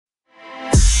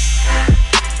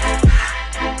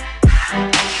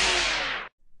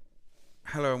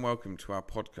and welcome to our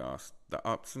podcast, The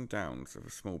Ups and Downs of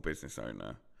a Small Business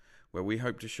Owner, where we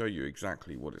hope to show you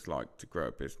exactly what it's like to grow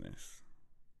a business.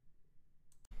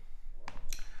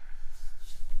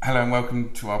 Hello and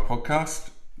welcome to our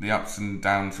podcast, The Ups and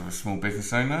Downs of a Small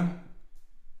Business Owner,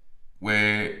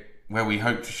 where we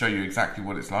hope to show you exactly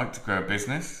what it's like to grow a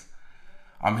business.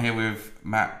 I'm here with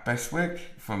Matt Beswick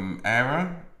from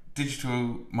AIRA,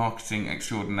 Digital Marketing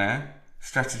Extraordinaire,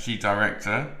 Strategy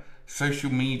Director,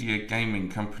 Social Media Gaming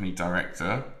Company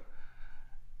Director,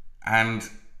 and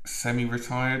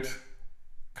semi-retired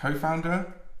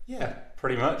co-founder? Yeah,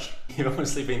 pretty much. You've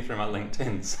obviously been through my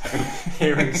LinkedIn, so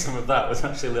hearing some of that was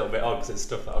actually a little bit odd because it's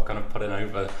stuff that I've kind of put in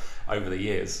over the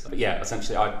years. But yeah,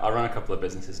 essentially I run a couple of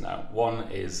businesses now.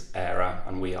 One is AIRA,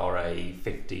 and we are a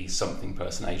 50-something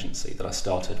person agency that I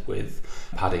started with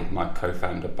Paddy, my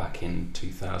co-founder, back in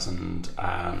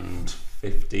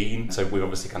 2015. So we've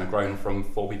obviously kind of grown from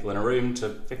 4 people in a room to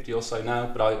 50 or so now,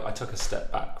 but I took a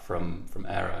step back from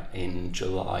AIRA in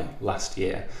July last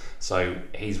year. So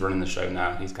he's running the show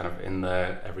now. He's kind of in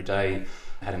there every day,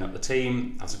 heading up the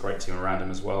team. Has a great team around him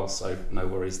as well, so no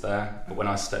worries there. But when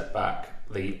I stepped back,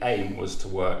 the aim was to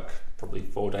work probably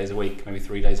 4 days a week, maybe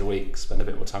 3 days a week, spend a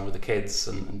bit more time with the kids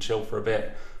and chill for a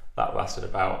bit. That lasted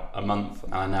about a month,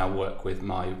 and I now work with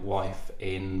my wife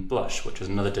in Blush, which is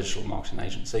another digital marketing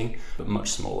agency, but much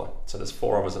smaller. So there's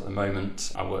 4 of us at the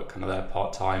moment. I work kind of there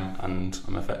part-time, and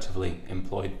I'm effectively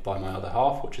employed by my other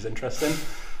half, which is interesting.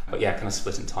 But yeah, kind of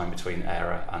splitting time between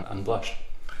AIRA and Blush.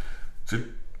 So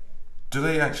do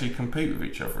they actually compete with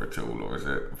each other at all, or is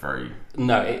it very...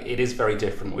 No, it is very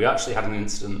different. We actually had an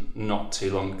incident not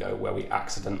too long ago where we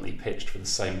accidentally pitched for the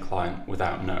same client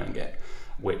without knowing it,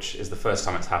 which is the first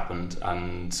time it's happened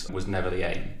and was never the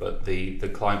aim. But the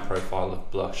client profile of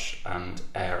Blush and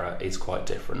AIRA is quite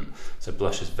different. So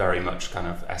Blush is very much kind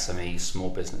of SME, small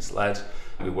business led.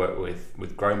 We work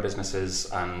with growing businesses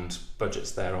and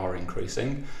budgets there are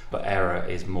increasing, but AIRA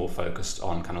is more focused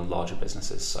on kind of larger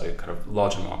businesses, so kind of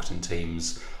larger marketing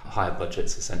teams, higher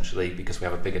budgets essentially, because we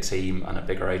have a bigger team and a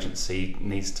bigger agency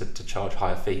needs to charge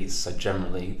higher fees. So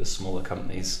generally the smaller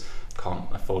companies can't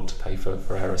afford to pay for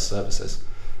AIRA's services.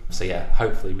 So yeah,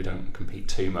 hopefully we don't compete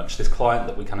too much. This client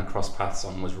that we kind of crossed paths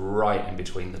on was right in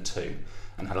between the two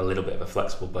and had a little bit of a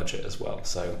flexible budget as well.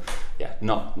 So yeah,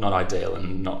 not ideal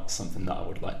and not something that I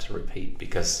would like to repeat,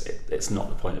 because it's not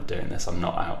the point of doing this. I'm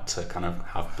not out to kind of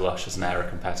have Blush as an AIRA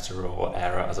competitor or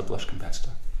AIRA as a Blush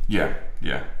competitor. Yeah.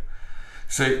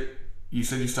 So you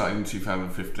said you started in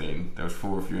 2015. There was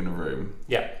 4 of you in a room.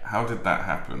 Yeah. How did that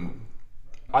happen?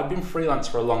 I'd been freelance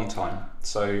for a long time,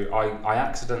 so I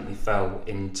accidentally fell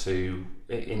into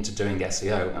doing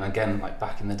SEO. And again, like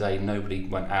back in the day, nobody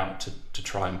went out to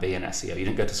try and be an SEO. You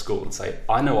didn't go to school and say,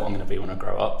 I know what I'm going to be when I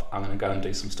grow up. I'm going to go and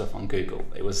do some stuff on Google.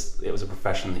 It was a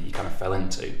profession that you kind of fell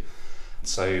into.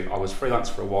 So I was freelance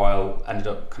for a while, ended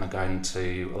up kind of going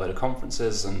to a load of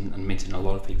conferences and meeting a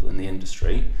lot of people in the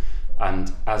industry.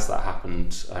 And as that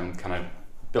happened, kind of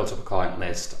built up a client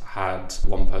list, had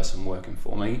one person working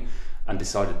for me, and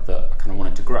decided that I kind of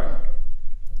wanted to grow.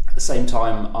 At the same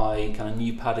time, I kind of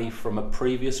knew Paddy from a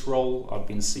previous role. I'd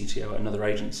been CTO at another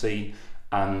agency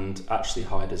and actually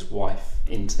hired his wife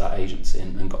into that agency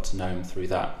and got to know him through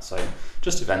that. So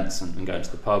just events and going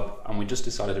to the pub, and we just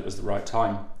decided it was the right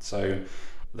time. So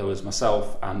there was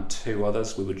myself and 2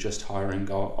 others. We were just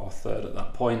hiring our third at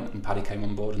that point, and Paddy came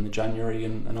on board in the January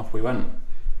and off we went.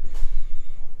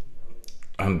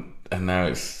 And now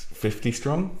it's 50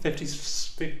 strong?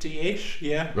 50-ish,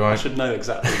 yeah. Right. I should know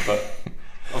exactly, but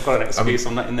I've got an excuse.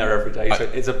 I'm not in there every day, so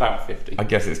it's about 50. I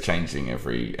guess it's changing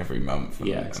every month and,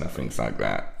 exactly. and things like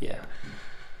that. Yeah.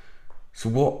 So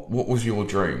what was your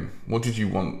dream? What did you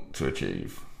want to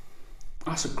achieve?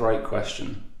 That's a great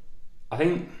question. I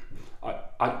think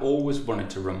I always wanted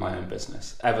to run my own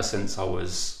business. Ever since I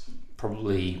was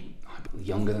probably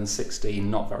younger than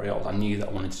 16, not very old, I knew that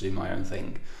I wanted to do my own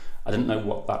thing. I didn't know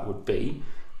what that would be,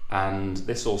 and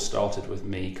this all started with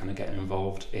me kind of getting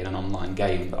involved in an online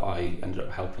game that I ended up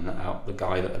helping out the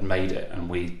guy that had made it, and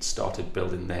we started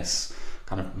building this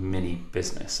kind of mini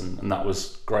business, and that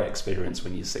was great experience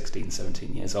when you're 16,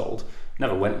 17 years old.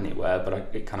 Never went anywhere, but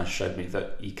it kind of showed me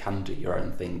that you can do your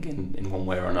own thing in one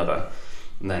way or another.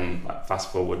 And then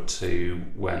fast forward to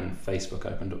when Facebook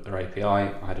opened up their API,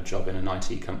 I had a job in an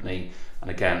IT company,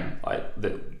 and again,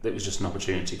 it was just an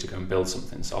opportunity to go and build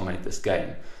something, so I made this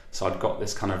game. So I'd got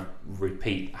this kind of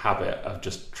repeat habit of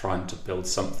just trying to build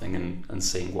something and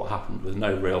seeing what happened with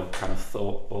no real kind of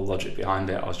thought or logic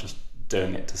behind it. I was just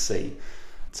doing it to see.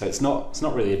 So it's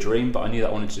not really a dream, but I knew that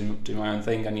I wanted to do my own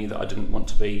thing. I knew that I didn't want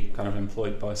to be kind of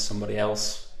employed by somebody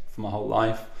else for my whole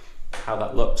life. How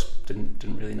that looked, didn't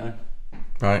really know.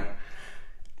 Right.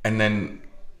 And then,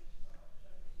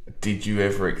 did you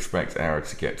ever expect AIRA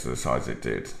to get to the size it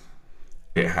did?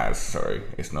 It has, sorry.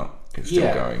 It's not. It's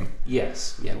still going.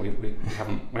 Yes. Yeah, we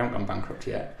haven't gone bankrupt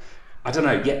yet. I don't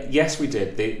know. Yes, we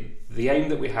did. The aim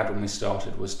that we had when we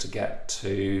started was to get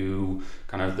to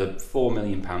kind of the £4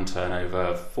 million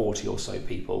turnover, 40 or so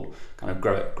people, kind of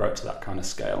grow it to that kind of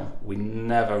scale. We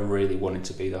never really wanted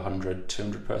to be the 100,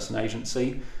 200 person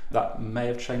agency. That may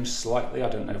have changed slightly. I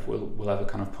don't know if we'll ever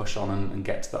kind of push on and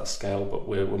get to that scale, but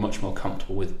we're much more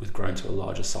comfortable with growing to a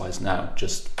larger size now,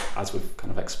 just as we've kind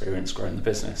of experienced growing the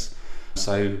business.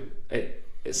 So it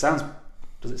sounds,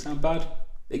 does it sound bad?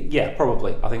 Yeah,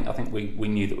 probably. I think we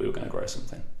knew that we were going to grow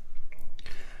something.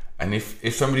 And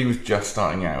if somebody was just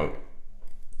starting out,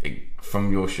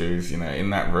 from your shoes, in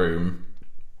that room,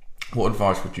 what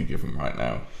advice would you give them right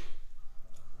now?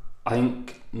 I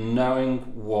think knowing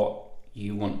what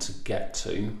you want to get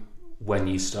to when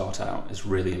you start out is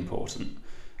really important.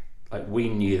 Like, we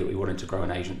knew that we wanted to grow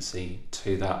an agency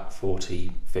to that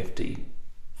 40, 50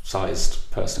 sized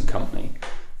person company.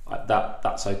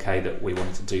 That's okay that we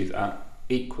wanted to do that.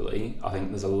 Equally, I think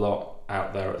there's a lot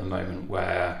out there at the moment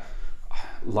where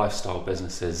lifestyle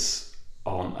businesses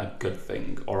aren't a good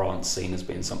thing or aren't seen as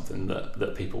being something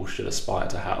that people should aspire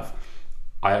to have.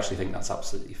 I actually think that's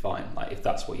absolutely fine. Like, if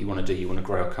that's what you want to do, you want to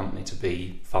grow a company to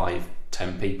be 5,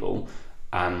 10 people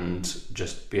and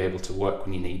just be able to work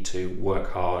when you need to,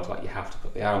 work hard, like you have to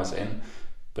put the hours in,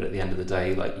 but at the end of the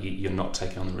day, like you're not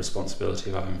taking on the responsibility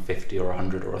of having 50 or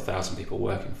 100 or 1,000 people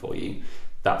working for you.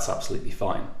 That's absolutely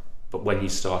fine. But when you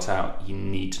start out, you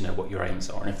need to know what your aims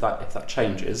are, and if that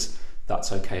changes,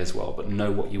 that's okay as well. But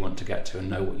know what you want to get to and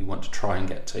know what you want to try and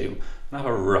get to, and have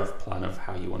a rough plan of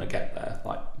how you want to get there.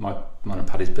 Like mine and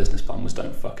Paddy's business plan was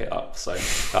don't fuck it up. So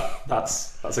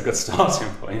that's a good starting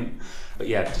point. But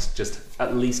yeah, just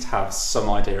at least have some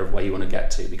idea of where you want to get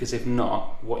to, because if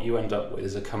not, what you end up with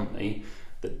is a company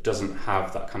that doesn't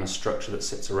have that kind of structure that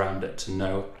sits around it to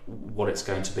know what it's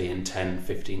going to be in 10,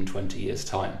 15, 20 years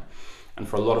time. And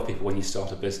for a lot of people, when you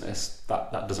start a business,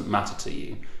 that doesn't matter to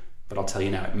you. But I'll tell you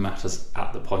now, it matters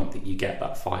at the point that you get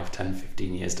that 5, 10,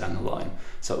 15 years down the line.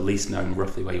 So at least knowing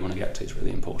roughly where you want to get to is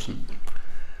really important.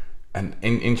 And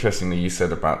interestingly, you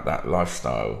said about that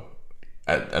lifestyle.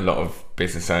 A lot of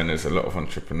business owners, a lot of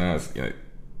entrepreneurs,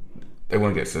 they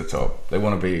want to get to the top. They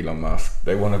want to be Elon Musk.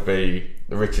 They want to be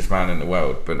the richest man in the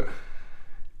world. But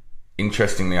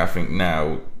interestingly, I think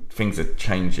now things are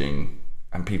changing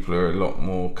and people are a lot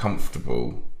more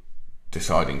comfortable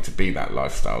deciding to be that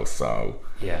lifestyle style.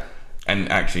 Yeah.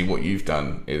 And actually what you've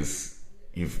done is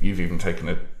you've even taken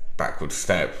a backward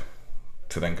step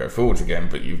to then go forwards again,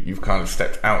 but you've kind of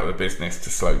stepped out of the business to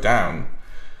slow down.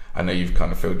 I know you've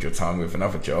kind of filled your time with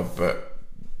another job, but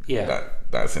yeah,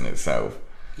 that's in itself.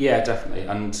 Yeah, definitely.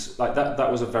 And like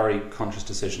that was a very conscious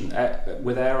decision.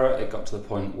 With AIRA, it got to the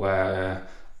point where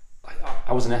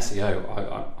I was an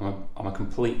SEO. I'm a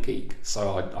complete geek.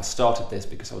 So I started this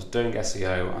because I was doing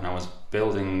SEO and I was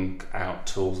building out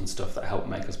tools and stuff that help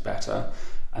make us better.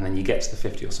 And then you get to the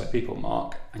 50 or so people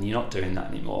mark and you're not doing that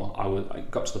anymore. I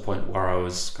got to the point where I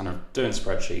was kind of doing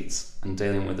spreadsheets and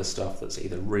dealing with the stuff that's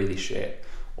either really shit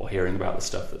or hearing about the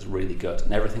stuff that's really good.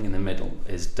 And everything in the middle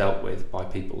is dealt with by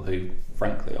people who,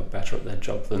 frankly, are better at their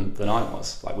job than I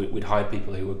was. Like we'd hire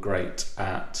people who were great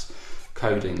at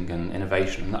coding and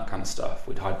innovation and that kind of stuff.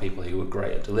 We'd hire people who were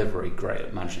great at delivery, great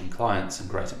at managing clients, and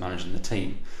great at managing the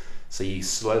team. So you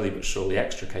slowly but surely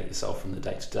extricate yourself from the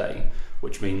day-to-day,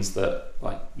 which means that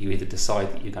like you either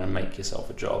decide that you're going to make yourself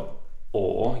a job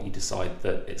or you decide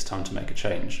that it's time to make a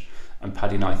change. And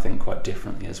Paddy and I think quite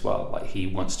differently as well. Like he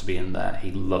wants to be in there.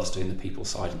 He loves doing the people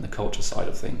side and the culture side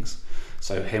of things.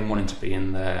 So him wanting to be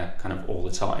in there kind of all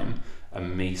the time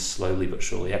and me slowly but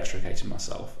surely extricating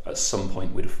myself, at some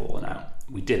point we'd have fallen out.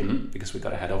 We didn't, because we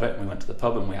got ahead of it and we went to the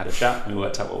pub and we had a chat and we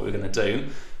worked out what we were going to do.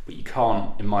 But you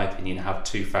can't, in my opinion, have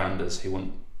two founders who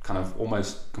want kind of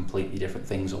almost completely different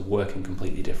things or work in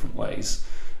completely different ways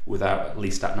without at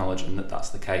least acknowledging that that's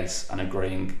the case and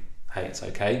agreeing, hey, it's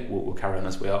okay, we'll carry on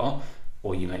as we are,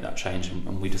 or you make that change.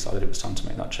 And we decided it was time to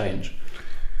make that change.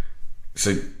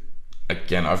 So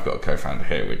again, I've got a co-founder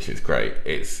here, which is great.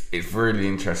 It's really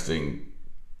interesting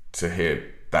to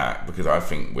hear that, because I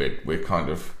think we're kind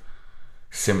of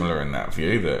similar in that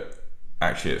view, that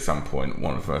actually at some point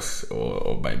one of us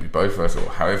or maybe both of us, or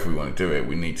however we want to do it,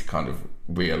 we need to kind of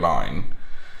realign.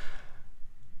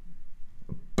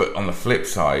 But on the flip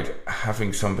side,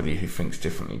 having somebody who thinks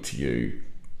differently to you,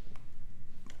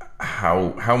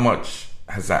 how much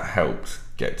has that helped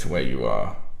get to where you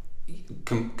are?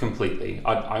 Completely.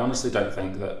 I honestly don't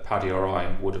think that Paddy or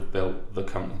I would have built the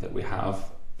company that we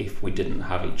have if we didn't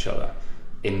have each other.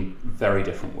 in very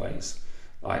different ways.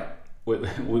 Like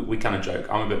we kind of joke,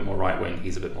 I'm a bit more right wing,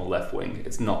 he's a bit more left wing.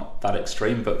 It's not that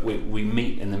extreme, but we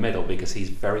meet in the middle because he's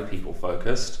very people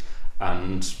focused,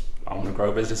 and I want to grow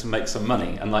a business and make some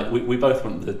money. And like we both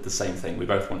want the same thing. We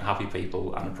both want happy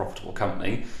people and a profitable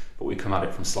company, but we come at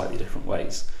it from slightly different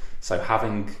ways. So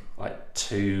having like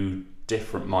two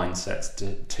different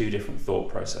mindsets, two different thought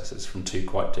processes from two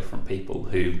quite different people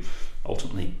who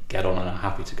ultimately get on and are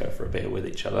happy to go for a beer with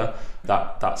each other,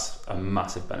 that's a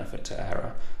massive benefit to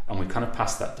AIRA. And we've kind of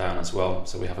passed that down as well.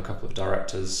 So we have a couple of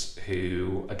directors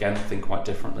who, again, think quite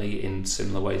differently in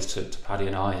similar ways to Paddy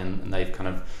and I, and they've kind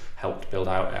of helped build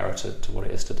out AIRA to what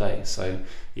it is today. So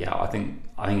yeah, I think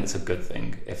it's a good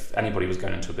thing. If anybody was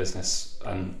going into a business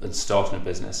and starting a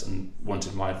business and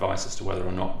wanted my advice as to whether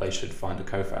or not they should find a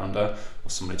co-founder or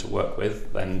somebody to work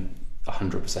with, then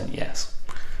 100% yes.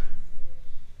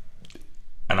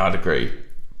 And I'd agree,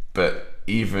 but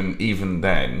even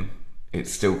then,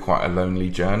 it's still quite a lonely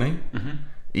journey. Mm-hmm.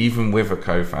 Even with a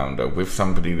co-founder, with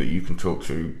somebody that you can talk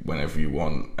to whenever you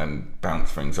want and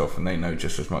bounce things off, and they know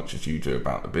just as much as you do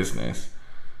about the business,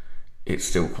 it's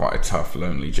still quite a tough,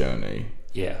 lonely journey.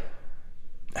 Yeah.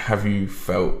 Have you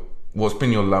felt, what's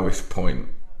been your lowest point?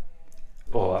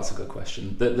 Oh, that's a good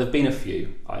question. There've been a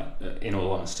few, in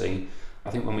all honesty.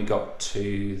 I think when we got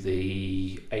to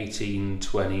the 18,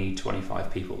 20,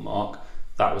 25 people mark,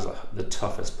 that was the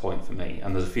toughest point for me.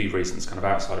 And there's a few reasons kind of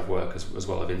outside of work as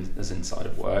well as inside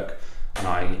of work. And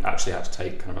I actually had to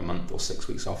take kind of a month or 6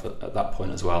 weeks off at that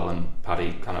point as well. And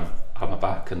Paddy kind of had my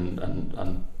back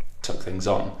and took things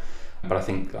on. But I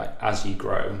think like as you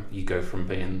grow, you go from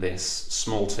being this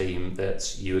small team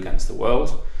that's you against the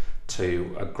world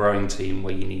to a growing team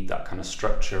where you need that kind of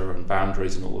structure and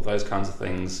boundaries and all of those kinds of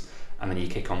things. And then you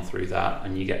kick on through that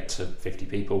and you get to 50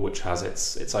 people, which has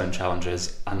its own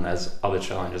challenges. And there's other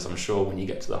challenges, I'm sure, when you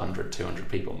get to the 100, 200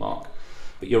 people mark.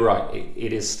 But you're right,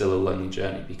 it is still a lonely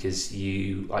journey because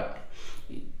you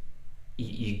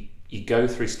go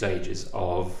through stages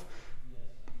of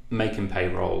making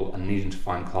payroll and needing to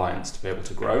find clients to be able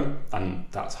to grow. And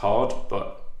that's hard,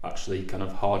 but actually kind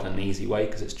of hard in an easy way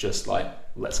because it's just like,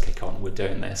 let's kick on, we're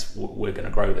doing this, we're going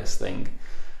to grow this thing.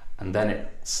 And then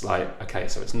it's like, okay,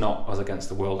 so it's not us against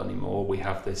the world anymore. We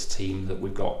have this team that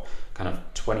we've got kind of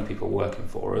 20 people working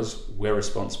for us. We're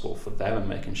responsible for them and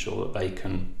making sure that they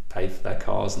can pay for their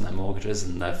cars and their mortgages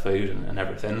and their food and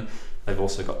everything. They've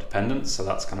also got dependents, so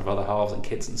that's kind of other halves and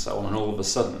kids and so on. And all of a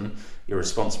sudden, you're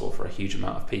responsible for a huge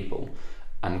amount of people.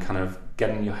 And kind of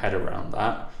getting your head around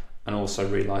that and also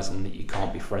realising that you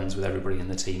can't be friends with everybody in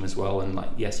the team as well. And like,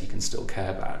 yes, you can still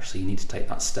care, but actually you need to take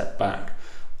that step back.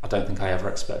 I don't think I ever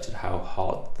expected how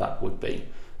hard that would be,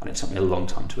 and it took me a long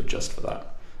time to adjust for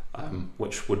that,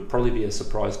 which would probably be a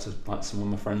surprise to like some of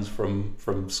my friends from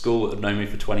school that have known me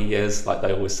for 20 years. Like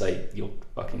they always say, "You're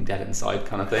fucking dead inside,"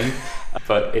 kind of thing.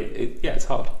 But it's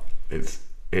hard.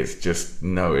 It's just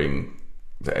knowing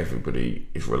that everybody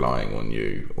is relying on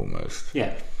you almost.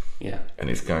 Yeah. And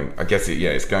it's going. I guess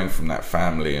it's going from that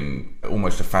family and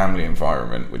almost a family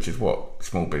environment, which is what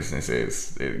small business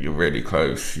is. You're really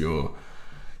close.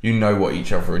 You know what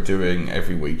each other are doing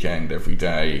every weekend, every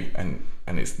day, and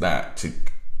it's that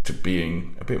to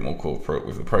being a bit more corporate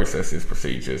with the processes,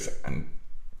 procedures,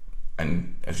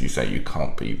 and as you say, you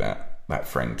can't be that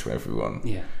friend to everyone.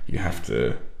 Yeah. You have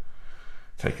to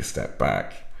take a step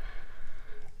back.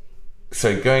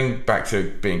 So going back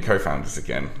to being co-founders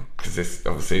again, because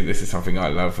this is something I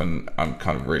love and I'm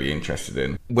kind of really interested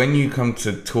in. When you come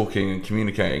to talking and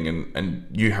communicating and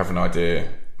you have an idea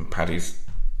and Paddy's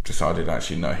decided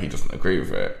actually no, he doesn't agree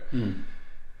with it,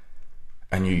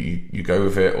 and you go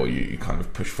with it or you kind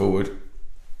of push forward,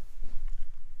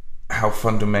 how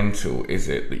fundamental is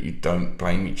it that you don't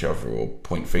blame each other or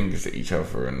point fingers at each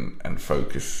other and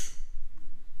focus?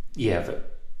 Yeah,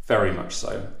 but very much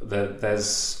so.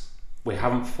 We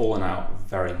haven't fallen out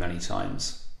very many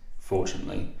times,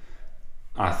 fortunately.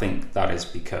 I think that is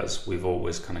because we've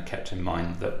always kind of kept in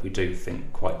mind that we do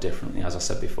think quite differently, as I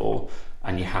said before,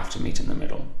 and you have to meet in the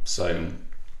middle. So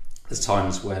there's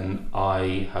times when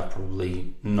I have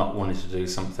probably not wanted to do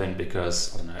something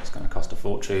because, I don't know, it's going to cost a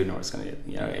fortune or it's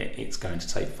going to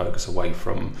take focus away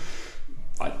from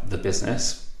like the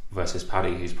business, versus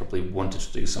Paddy, who's probably wanted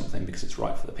to do something because it's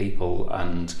right for the people,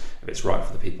 and if it's right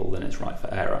for the people, then it's right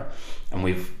for AIRA. And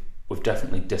we've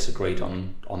definitely disagreed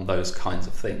on those kinds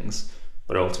of things,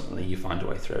 but ultimately you find a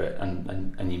way through it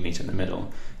and you meet in the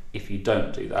middle. If you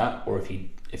don't do that, or if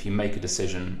you make a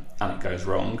decision and it goes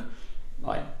wrong,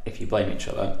 like if you blame each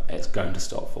other, it's going to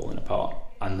start falling apart.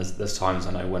 And there's times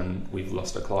I know when we've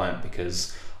lost a client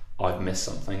because I've missed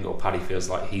something or Paddy feels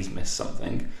like he's missed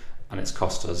something, and it's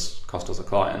cost us a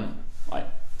client, like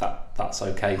that's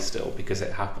okay still, because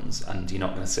it happens, and you're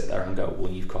not going to sit there and go,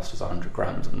 well, you've cost us 100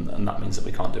 grand and that means that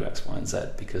we can't do X, Y and Z,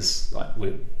 because like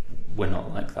we're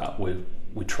not like that.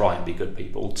 We try and be good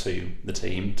people to the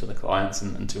team, to the clients,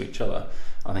 and to each other.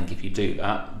 I think if you do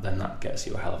that, then that gets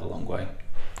you a hell of a long way.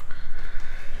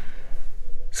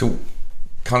 So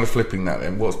kind of flipping that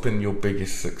then, what's been your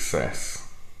biggest success?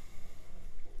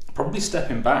 Probably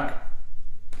stepping back,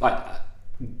 like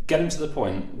getting to the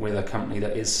point with a company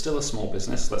that is still a small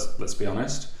business, let's be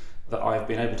honest, that I've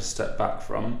been able to step back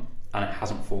from and it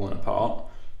hasn't fallen apart.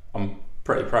 I'm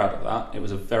pretty proud of that. It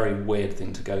was a very weird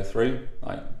thing to go through,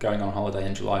 like going on holiday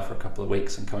in July for a couple of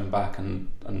weeks and coming back and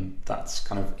that's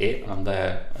kind of it. I'm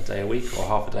there a day a week or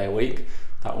half a day a week.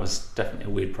 That was definitely a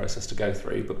weird process to go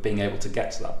through, but being able to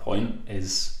get to that point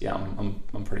is, yeah,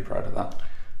 I'm pretty proud of that.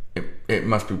 It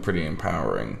must be pretty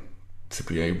empowering to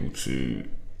be able to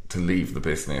leave the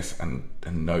business and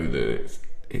know that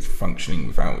it's functioning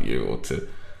without you, or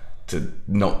to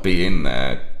not be in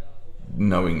there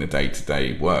knowing the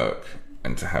day-to-day work,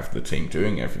 and to have the team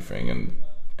doing everything,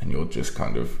 and you're just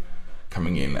kind of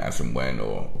coming in as and when,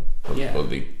 or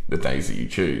the days that you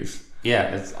choose.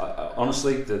 Yeah, it's,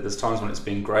 honestly, there's times when it's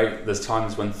been great. There's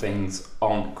times when things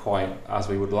aren't quite as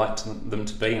we would like them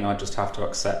to be, and I just have to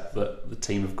accept that the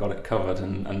team have got it covered,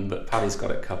 and that Paddy's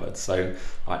got it covered. So,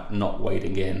 like, not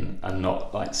wading in and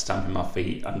not like stamping my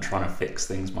feet and trying to fix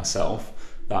things myself.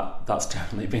 That's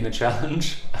definitely been a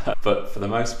challenge. But for the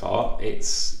most part,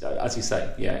 it's, as you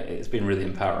say, yeah, it's been really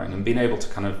empowering, and being able to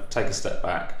kind of take a step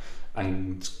back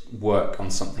and work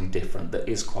on something different that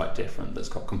is quite different, that's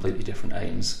got completely different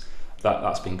aims.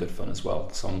 That's been good fun as well.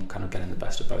 So I'm kind of getting the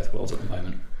best of both worlds at the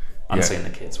moment, and seeing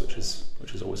the kids, which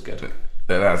is always good.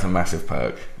 That's a massive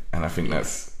perk, and I think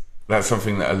that's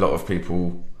something that a lot of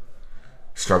people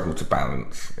struggle to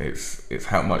balance. It's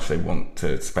how much they want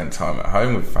to spend time at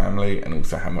home with family, and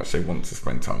also how much they want to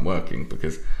spend time working,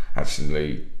 because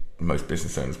actually most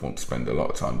business owners want to spend a lot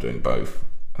of time doing both,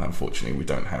 and unfortunately we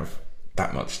don't have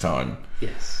that much time.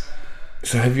 Yes.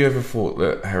 So have you ever thought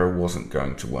that AIRA wasn't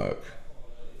going to work?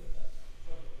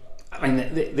 I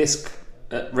mean, this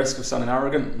at risk of sounding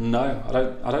arrogant, no,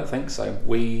 I don't think so.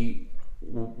 We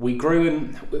grew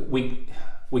and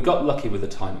we got lucky with the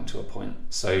timing to a point.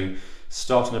 So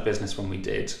starting a business when we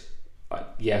did, like,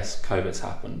 yes, COVID's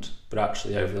happened, but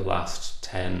actually over the last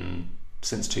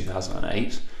since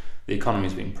 2008, the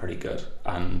economy's been pretty good,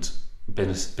 and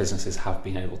businesses have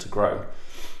been able to grow.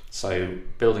 So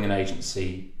building an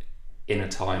agency in a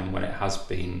time when it has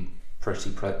been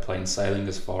pretty plain sailing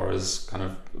as far as kind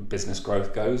of business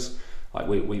growth goes, like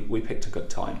we picked a good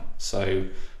time. So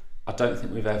I don't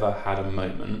think we've ever had a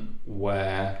moment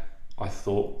where I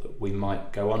thought that we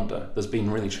might go under. There's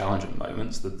been really challenging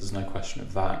moments, there's no question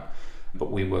of that,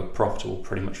 but we were profitable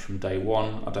pretty much from day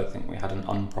one. I don't think we had an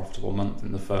unprofitable month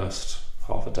in the first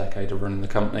half a decade of running the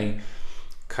company.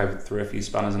 COVID threw a few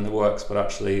spanners in the works, but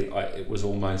actually it was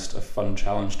almost a fun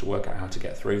challenge to work out how to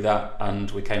get through that, and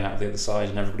we came out of the other side,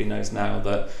 and everybody knows now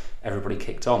that everybody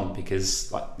kicked on, because,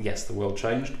 like, yes, the world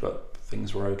changed, but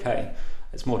things were okay.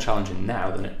 It's more challenging now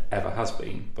than it ever has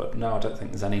been, but no, I don't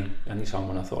think there's any time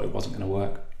when I thought it wasn't going to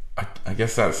work. I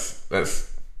guess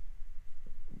that's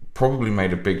probably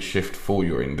made a big shift for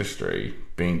your industry,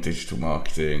 being digital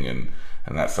marketing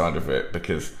and that side of it,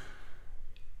 because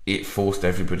it forced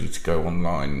everybody to go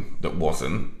online that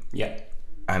wasn't. Yeah.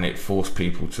 And it forced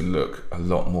people to look a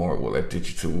lot more at what their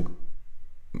digital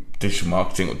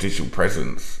marketing or digital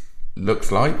presence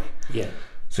looks like. Yeah.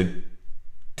 So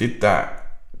did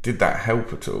that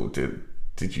help at all?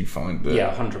 Did you find that?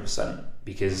 Yeah, 100%.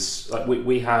 Because like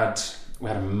we had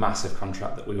a massive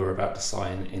contract that we were about to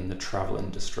sign in the travel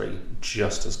industry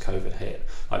just as COVID hit.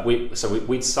 Like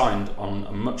we'd signed on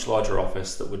a much larger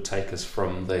office that would take us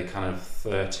from the kind of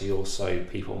 30 or so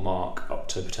people mark up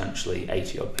to potentially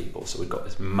 80 odd people. So we'd got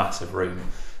this massive room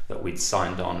that we'd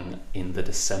signed on in the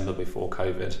December before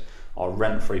COVID. Our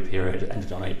rent-free period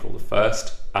ended on April the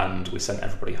 1st, and we sent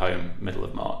everybody home middle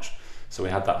of March. So we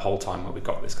had that whole time where we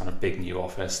got this kind of big new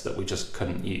office that we just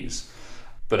couldn't use.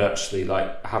 But actually,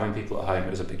 like, having people at home, it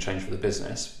was a big change for the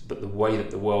business. But the way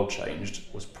that the world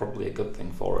changed was probably a good thing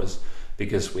for us,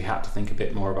 because we had to think a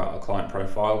bit more about our client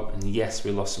profile. And yes,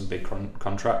 we lost some big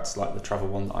contracts, like the travel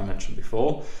one that I mentioned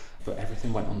before, but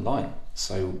everything went online.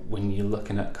 So when you're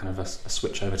looking at kind of a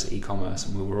switch over to e-commerce,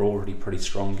 and we were already pretty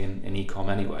strong in e-com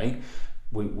anyway,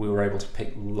 we were able to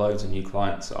pick loads of new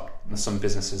clients up. And some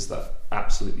businesses that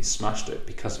absolutely smashed it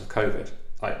because of COVID.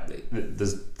 Like,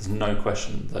 there's no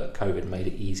question that COVID made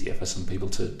it easier for some people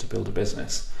to build a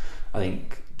business. I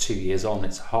think 2 years on,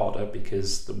 it's harder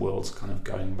because the world's kind of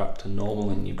going back to normal,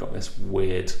 and you've got this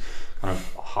weird kind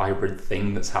of hybrid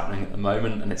thing that's happening at the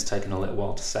moment, and it's taken a little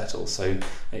while to settle. So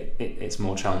it's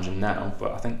more challenging now.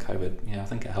 But I think COVID, I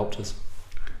think it helped us.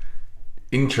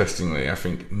 Interestingly, I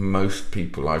think most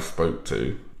people I've spoke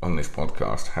to on this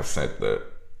podcast have said that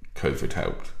COVID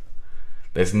helped.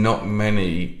 There's not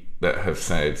many that have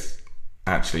said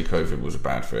actually COVID was a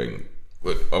bad thing.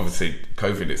 Well, obviously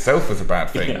COVID itself was a bad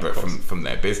thing, but from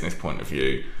their business point of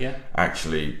view,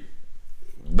 actually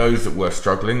those that were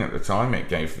struggling at the time, it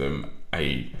gave them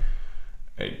a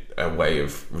way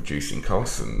of reducing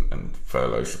costs, and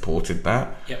furlough supported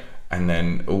that. And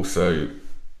then also,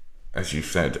 as you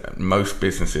said, most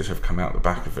businesses have come out the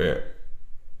back of it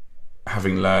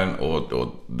having learned,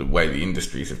 or the way the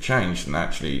industries have changed, and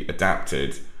actually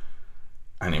adapted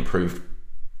and improved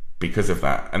because of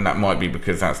that. And that might be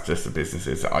because that's just the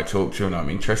businesses that I talk to and I'm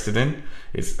interested in,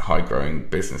 is high growing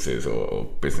businesses or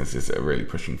businesses that are really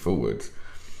pushing forwards.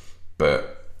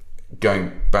 But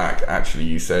going back, actually,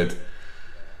 you said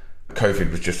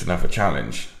COVID was just another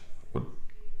challenge. Well,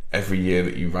 every year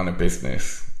that you run a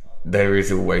business, there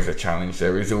is always a challenge.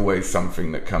 There is always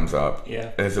something that comes up.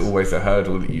 There's always a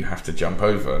hurdle that you have to jump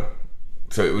over.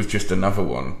 So it was just another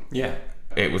one.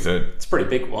 It's a pretty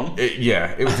big one.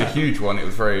 It was a huge one. It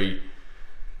was very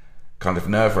kind of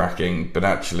nerve-wracking, but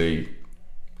actually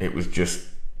it was just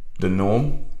the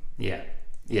norm.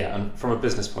 And from a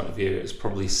business point of view, it's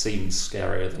probably seemed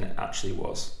scarier than it actually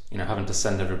was. Having to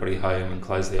send everybody home and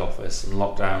close the office and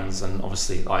lockdowns, and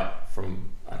obviously, like, from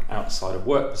an outside of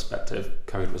work perspective,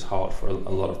 COVID was hard for a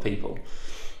lot of people.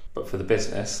 But for the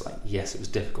business, yes, it was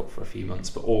difficult for a few months,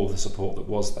 but all of the support that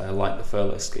was there, like the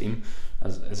furlough scheme,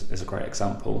 as a great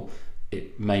example,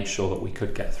 it made sure that we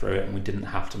could get through it, and we didn't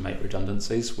have to make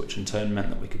redundancies, which in turn meant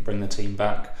that we could bring the team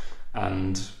back.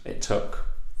 And it took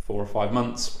 4 or 5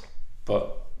 months,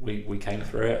 but we came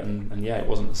through it, and it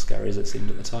wasn't as scary as it seemed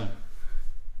at the time.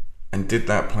 And did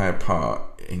that play a part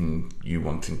in you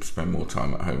wanting to spend more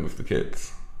time at home with the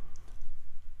kids?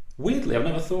 Weirdly, I've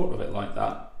never thought of it like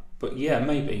that, but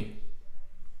maybe.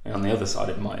 And on the other side,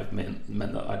 it might have meant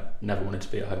that I never wanted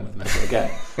to be at home with them ever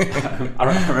again. I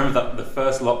remember that the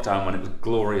first lockdown, when it was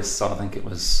glorious sun, I think it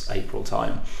was April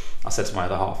time, I said to my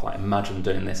other half, imagine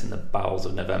doing this in the bowels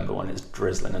of November when it's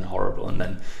drizzling and horrible, and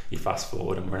then you fast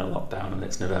forward and we're in a lockdown and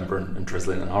it's November and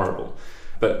drizzling and horrible.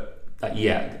 But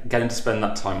getting to spend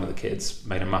that time with the kids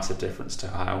made a massive difference to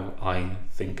how I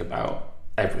think about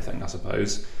everything, I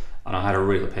suppose. And I had a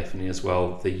real epiphany as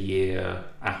well the year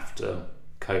after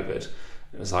COVID.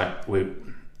 It was I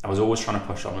was always trying to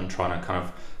push on and trying to kind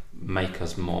of make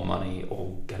us more money,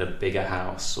 or get a bigger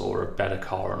house or a better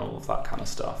car and all of that kind of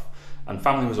stuff. And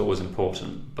family was always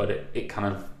important, but it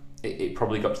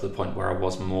probably got to the point where I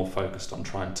was more focused on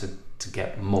trying to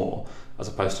get more, as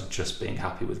opposed to just being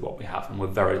happy with what we have. And we're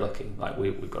very lucky.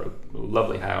 We've got a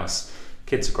lovely house,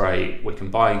 kids are great, we can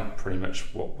buy pretty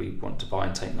much what we want to buy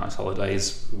and take nice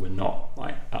holidays. We're not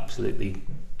absolutely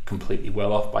completely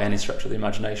well off by any stretch of the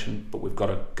imagination, but we've got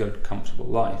a good, comfortable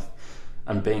life.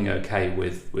 And being okay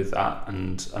with that,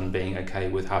 and being okay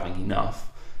with having enough,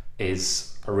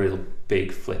 is a real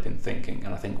big flip in thinking.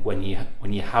 And I think when you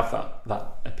have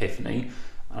that epiphany,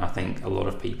 and I think a lot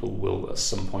of people will at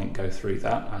some point go through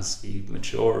that as you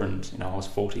mature. And I was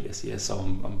 40 this year, so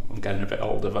I'm getting a bit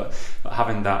older. But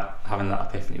having that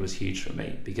epiphany was huge for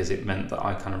me, because it meant that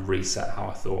I kind of reset how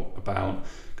I thought about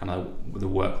kind of the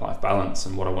work-life balance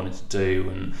and what I wanted to do,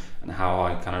 and how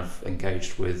I kind of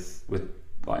engaged with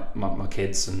my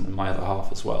kids and my other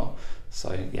half as well. So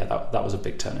that was a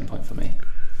big turning point for me.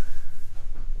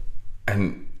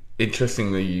 And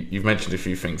interestingly, you've mentioned a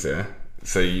few things there.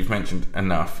 So you've mentioned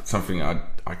enough. Something I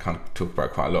kind of talk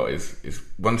about quite a lot is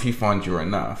once you find you're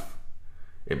enough,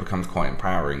 it becomes quite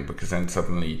empowering, because then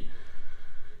suddenly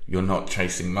you're not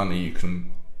chasing money. You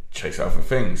can chase other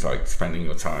things, like spending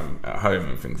your time at home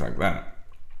and things like that.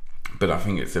 But I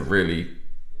think it's a really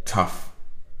tough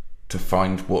to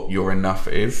find what your enough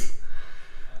is,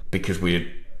 because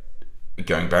we're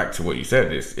going back to what you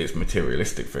said. It's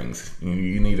materialistic things.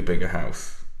 You need a bigger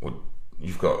house, or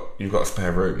you've got a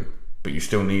spare room, but you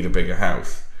still need a bigger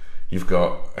house. You've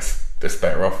got a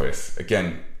spare office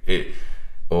again,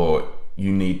 or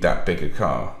you need that bigger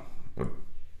car. Well,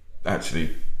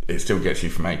 actually, it still gets you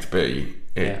from A to B.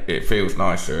 It feels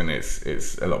nicer and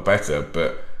it's a lot better,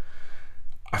 but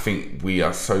I think we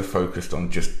are so focused on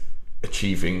just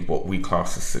achieving what we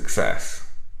class as success,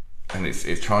 and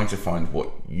it's trying to find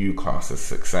what you class as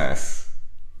success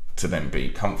to then be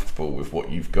comfortable with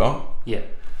what you've got.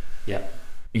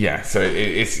 So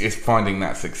it's finding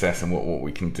that success and what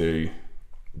we can do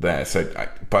there. So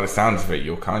by the sounds of it,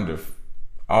 you're kind of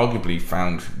arguably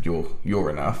found you're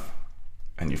enough,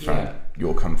 and you found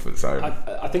your comfort zone.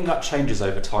 I think that changes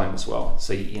over time as well.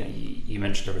 So you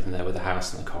mentioned everything there with the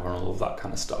house and the car and all of that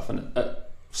kind of stuff. And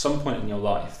at some point in your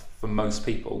life, for most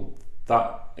people,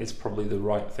 that is probably the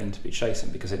right thing to be chasing,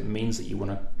 because it means that you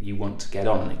want to get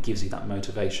on, and it gives you that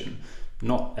motivation.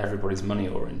 Not everybody's money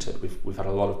oriented. We've had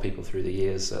a lot of people through the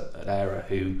years at AIRA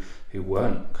who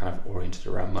weren't kind of oriented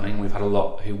around money, and we've had a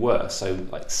lot who were. So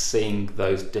like seeing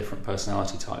those different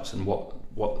personality types and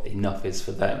what enough is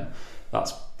for them,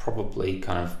 that's probably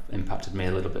kind of impacted me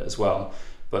a little bit as well.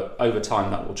 But over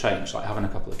time that will change. Like having a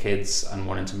couple of kids and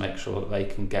wanting to make sure that they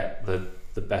can get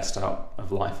the best out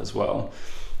of life as well.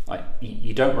 Like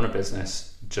you don't run a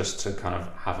business just to kind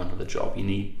of have another job.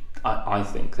 I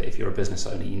think that if you're a business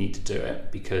owner, you need to do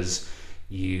it because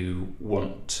you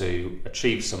want to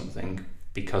achieve something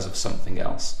because of something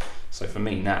else. So for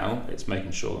me now, it's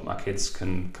making sure that my kids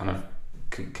can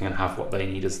have what they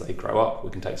need as they grow up.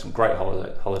 We can take some great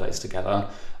holidays together,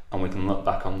 and we can look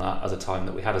back on that as a time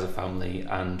that we had as a family,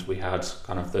 and we had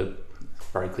kind of the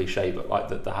very cliche, but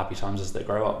like the happy times as they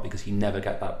grow up, because you never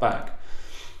get that back.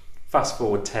 Fast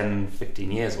forward 10,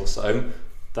 15 years or so,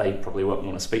 they probably won't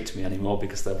want to speak to me anymore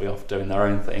because they'll be off doing their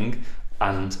own thing,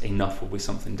 and enough will be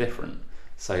something different.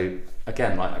 So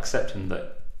again, like accepting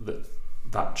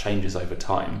that changes over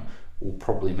time will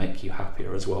probably make you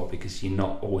happier as well, because you're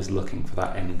not always looking for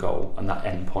that end goal and that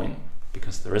end point,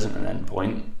 because there isn't an end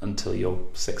point until you're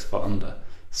 6 foot under.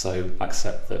 So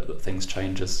accept that things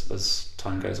change as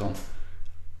time goes on.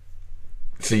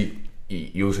 So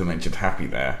you also mentioned happy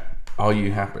there. Are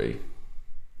you happy?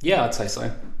 Yeah, I'd say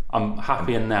so. I'm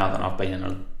happier now than I've been in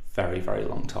a very, very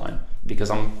long time,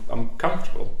 because I'm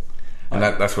comfortable. And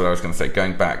that's what I was going to say.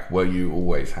 Going back, were you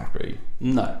always happy?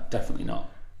 No, definitely not.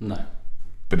 No.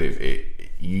 But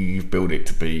you've built it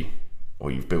to be,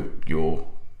 or you've built your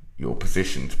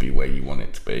position to be where you want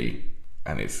it to be,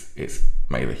 and it's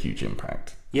made a huge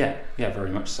impact. Yeah,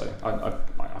 very much so. I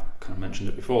kind of mentioned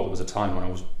it before. There was a time when I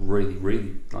was really,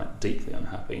 really like deeply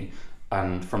unhappy,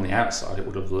 and from the outside, it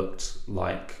would have looked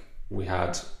like we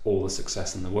had all the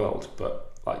success in the world,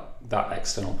 but like that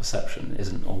external perception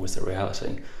isn't always the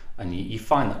reality, and you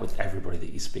find that with everybody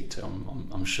that you speak to,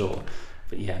 I'm sure.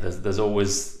 But yeah, there's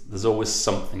always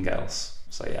something else.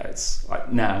 So yeah, it's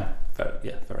like now,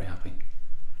 very happy.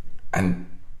 And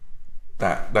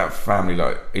that family,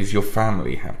 like, is your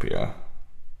family happier?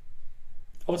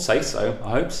 I would say so.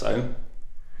 I hope so.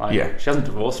 Like, yeah, she hasn't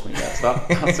divorced me yet, so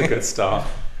that's a good start.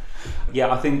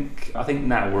 Yeah, I think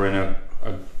now we're in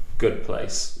a good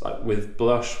place. Like with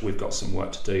Blush, we've got some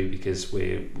work to do because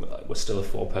we're still a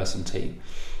 4-person team.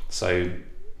 So,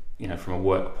 from a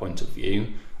work point of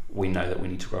view, we know that we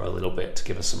need to grow a little bit to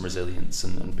give us some resilience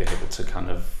and be able to kind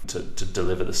of to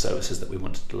deliver the services that we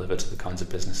want to deliver to the kinds of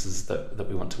businesses that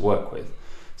we want to work with.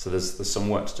 So there's some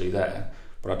work to do there,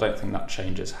 but I don't think that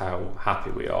changes how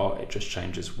happy we are. It just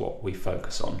changes what we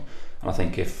focus on. And I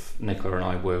think if Nicola and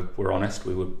I were honest,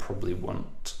 we would probably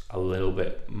want a little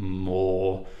bit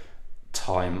more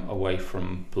time away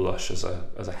from Blush as a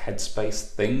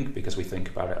headspace thing, because we think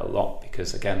about it a lot,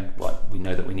 because again, like, we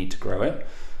know that we need to grow it,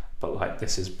 but like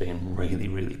this is being really,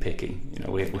 really picky.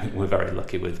 We're very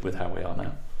lucky with how we are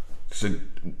now. So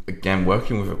again,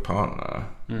 working with a partner,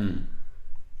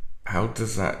 how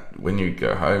does that, when you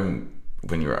go home,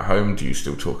 when you're at home, do you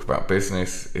still talk about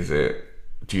business?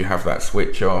 Do you have that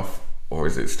switch off, or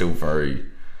is it still very...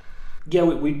 Yeah,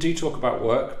 we do talk about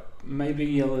work,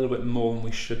 maybe a little bit more than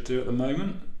we should do at the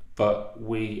moment, but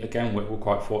we're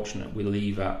quite fortunate. We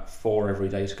leave at 4 every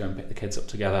day to go and pick the kids up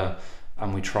together,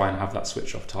 and we try and have that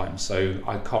switch off time. So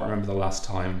I can't remember the last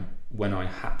time when I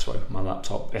had to open my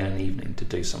laptop in an evening to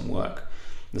do some work.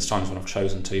 There's times when I've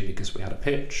chosen to because we had a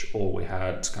pitch or we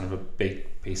had kind of a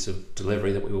big piece of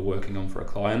delivery that we were working on for a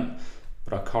client,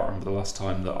 but I can't remember the last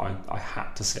time that I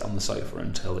had to sit on the sofa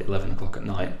until 11 o'clock at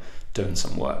night doing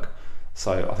some work.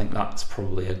 So I think that's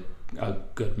probably a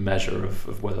good measure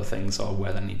of whether things are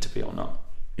where they need to be or not.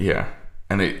 Yeah,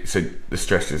 and so the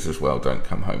stresses as well don't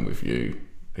come home with you.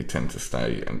 They tend to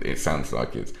stay, and it sounds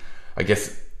like it's, I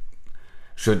guess,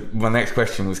 so my next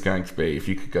question was going to be, if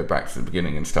you could go back to the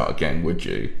beginning and start again, would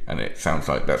you? And it sounds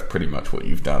like that's pretty much what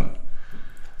you've done.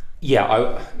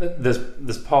 Yeah,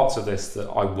 there's parts of this that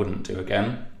I wouldn't do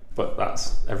again, but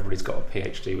everybody's got a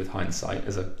PhD with hindsight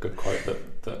is a good quote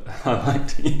that I like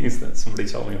to use, that somebody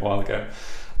told me a while ago.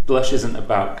 Blush isn't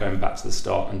about going back to the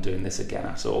start and doing this again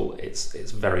at all. It's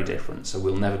very different. So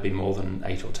we'll never be more than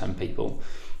 8 or 10 people.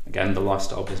 Again, the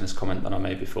lifestyle business comment that I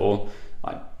made before,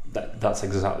 that's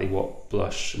exactly what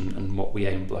Blush and what we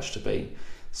aim Blush to be.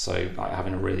 So like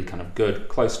having a really kind of good,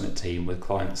 close-knit team with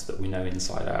clients that we know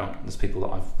inside out. There's people that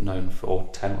I've known for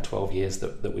 10 or 12 years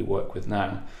that we work with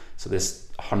now. So this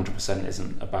 100%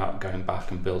 isn't about going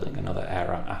back and building another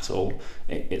AIRA at all.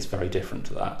 It's very different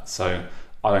to that. So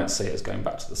I don't see it as going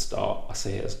back to the start. I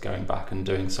see it as going back and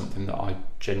doing something that I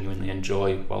genuinely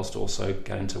enjoy, whilst also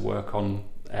getting to work on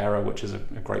AIRA, which is a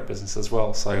great business as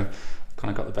well. So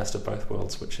kind of got the best of both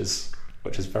worlds, which is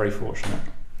very fortunate.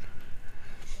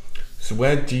 So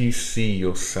where do you see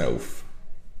yourself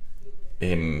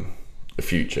in the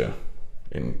future,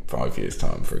 in 5 years'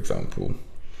 time, for example?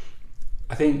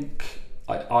 I think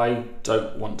I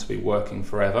don't want to be working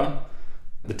forever.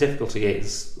 The difficulty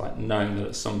is like knowing that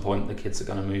at some point the kids are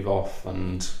going to move off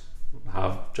and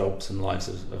have jobs and lives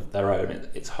of their own.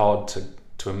 It's hard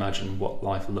to imagine what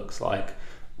life looks like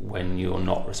when you're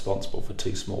not responsible for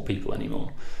two small people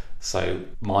anymore. So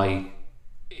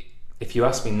if you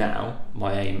ask me now,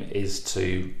 my aim is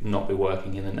to not be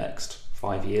working in the next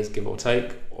 5 years, give or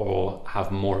take, or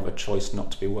have more of a choice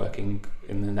not to be working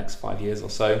in the next 5 years or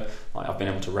so. Like I've been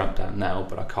able to ramp down now,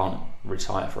 but I can't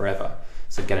retire forever.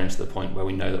 So getting to the point where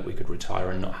we know that we could retire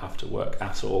and not have to work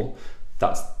at all,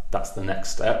 that's the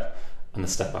next step. And the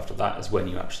step after that is when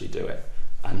you actually do it.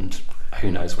 And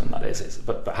who knows when that is.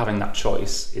 But having that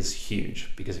choice is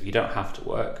huge, because if you don't have to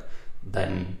work,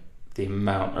 then the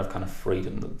amount of kind of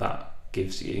freedom that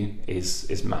gives you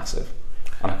is massive.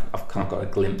 And I've kind of got a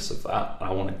glimpse of that, and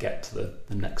I want to get to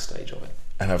the next stage of it.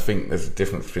 And I think there's a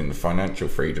difference between the financial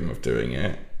freedom of doing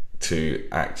it to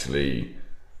actually,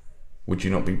 would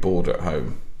you not be bored at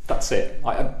home? That's it.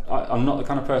 I'm not the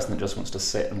kind of person that just wants to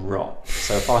sit and rot.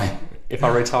 So if I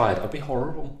retired, I'd be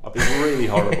horrible. I'd be really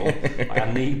horrible.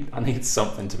 I need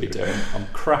something to be doing. I'm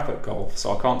crap at golf,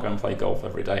 so I can't go and play golf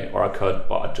every day, or I could,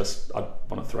 but I'd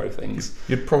want to throw things.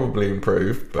 You'd probably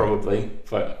improve. Probably,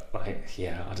 but I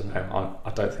don't know.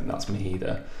 I don't think that's me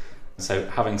either. So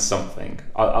having something,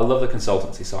 I love the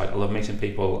consultancy side. I love meeting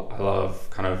people. I love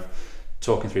kind of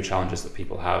talking through challenges that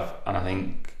people have, and I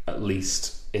think at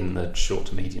least in the short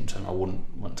to medium term, I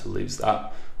wouldn't want to lose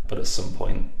that. But at some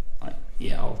point,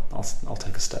 I'll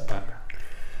take a step back.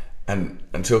 And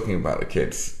talking about the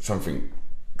kids, so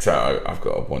I've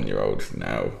got a 1-year-old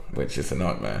now, which is a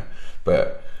nightmare.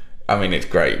 But I mean, it's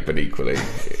great, but equally,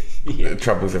 the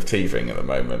troubles of teething at the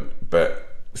moment.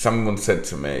 But someone said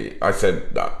to me, I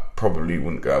said that probably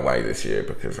wouldn't go away this year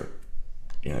because,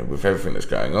 with everything that's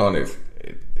going on,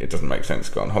 it doesn't make sense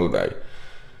to go on holiday.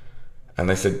 And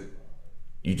they said,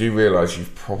 you do realise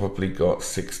you've probably got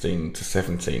 16 to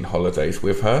 17 holidays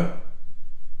with her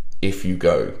if you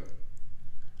go.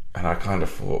 And I kind of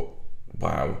thought,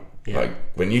 wow. Yeah. Like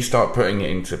when you start putting it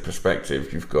into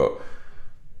perspective, you've got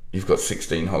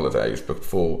 16 holidays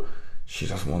before she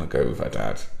doesn't want to go with her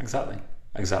dad. Exactly.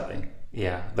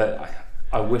 Yeah.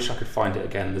 I wish I could find it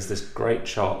again. There's this great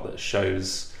chart that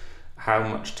shows how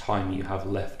much time you have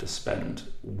left to spend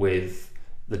with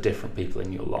the different people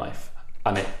in your life.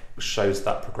 And it shows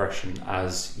that progression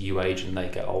as you age and they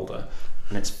get older.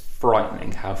 And it's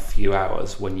frightening how few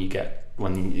hours when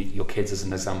your kids, as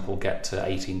an example, get to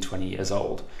 18, 20 years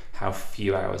old, how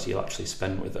few hours you'll actually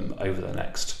spend with them over the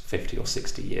next 50 or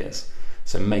 60 years.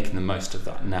 So making the most of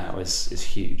that now is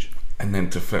huge. And then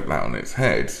to flip that on its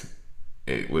head,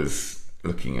 it was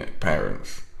looking at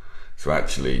parents. So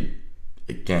actually,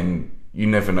 again, you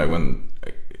never know when.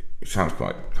 It sounds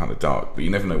quite kind of dark, but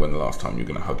you never know when the last time you're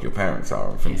going to hug your parents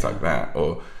are and things like that.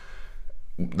 Or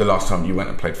the last time you went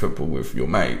and played football with your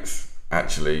mates.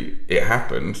 Actually, it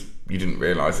happened. You didn't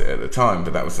realise it at the time,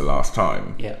 but that was the last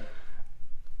time. Yeah.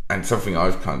 And something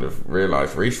I've kind of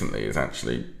realised recently is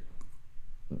actually,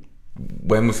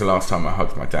 when was the last time I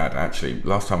hugged my dad? Actually,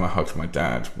 last time I hugged my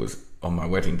dad was on my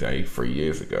wedding day 3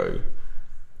 years ago.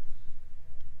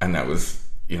 And that was...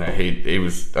 he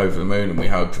was over the moon and we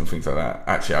hugged and things like that.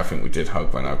 Actually, I think we did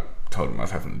hug when I told him I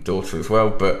was having a daughter as well,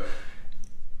 but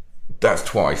that's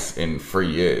twice in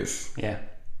 3 years. Yeah.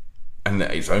 And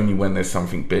it's only when there's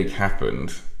something big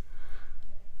happened,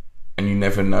 and you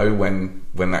never know when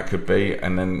that could be.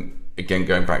 And then again,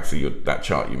 going back to that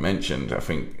chart you mentioned, I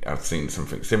think I've seen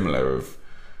something similar of,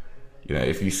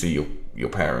 if you see your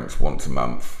parents once a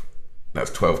month,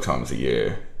 that's 12 times a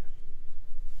year.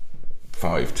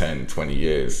 5, 10, 20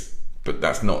 years, but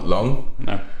that's not long.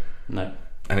 No.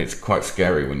 And it's quite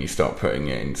scary when you start putting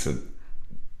it into,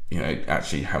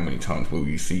 actually how many times will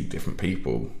you see different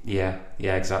people? Yeah,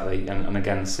 exactly. And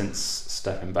again, since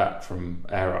stepping back from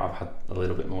AIRA, I've had a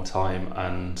little bit more time,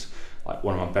 and like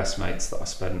one of my best mates that I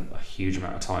spent a huge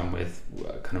amount of time with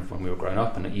kind of when we were growing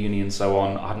up and at uni and so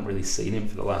on. I hadn't really seen him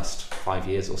for the last 5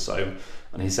 years or so,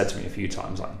 and he said to me a few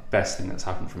times, like, the best thing that's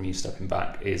happened from you stepping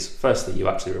back is firstly you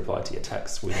actually reply to your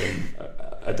texts within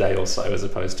a day or so as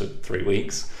opposed to 3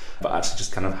 weeks, but actually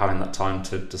just kind of having that time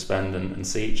to spend and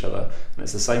see each other. And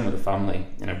it's the same with the family.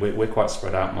 You know, we're quite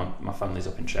spread out. My family's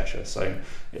up in Cheshire, so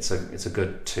it's a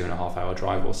good 2.5 hour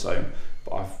drive or so,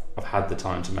 but I've had the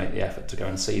time to make the effort to go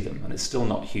and see them, and it's still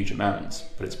not huge amounts,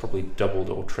 but it's probably doubled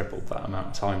or tripled that amount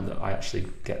of time that I actually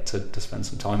get to spend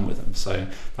some time with them. So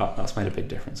that's made a big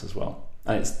difference as well.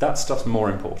 And that stuff's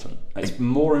more important. It's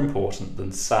more important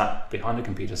than sat behind a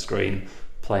computer screen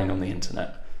playing on the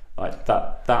internet. Like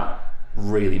that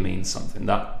really means something.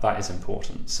 That is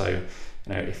important. So,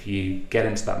 you know, if you get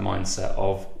into that mindset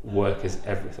of work is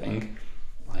everything,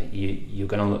 like you're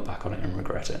going to look back on it and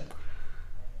regret it.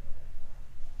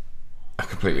 I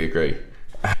completely agree.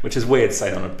 Which is weird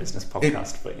saying on a business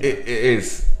podcast, but you know. It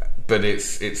is, but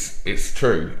it's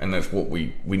true, and that's what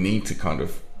we need to kind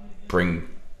of bring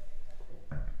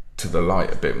to the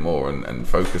light a bit more and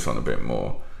focus on a bit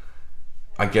more.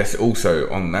 I guess also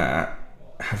on that,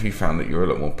 have you found that you're a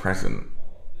lot more present?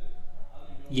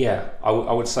 Yeah, I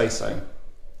would say so.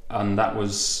 And that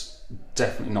was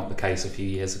definitely not the case a few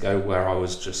years ago, where I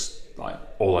was just like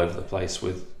all over the place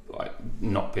with like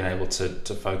not being able to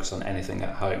focus on anything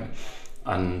at home.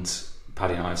 And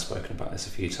Paddy and I have spoken about this a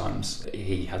few times.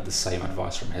 He had the same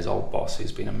advice from his old boss,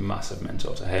 who's been a massive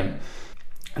mentor to him.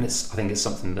 And I think it's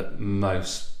something that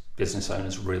most business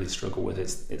owners really struggle with.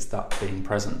 It's that being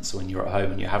present. So when you're at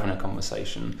home and you're having a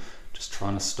conversation, just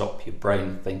trying to stop your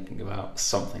brain thinking about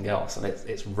something else, and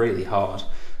it's really hard.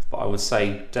 But I would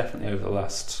say definitely over the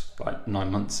last like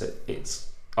 9 months,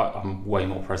 I'm way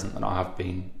more present than I have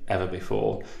been ever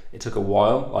before. It took a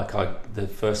while. Like the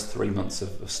first 3 months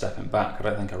of stepping back, I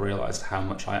don't think I realised how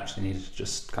much I actually needed to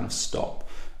just kind of stop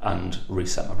and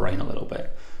reset my brain a little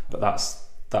bit. But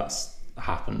that's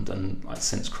happened, and like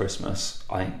since Christmas,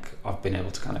 I think I've been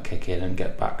able to kind of kick in and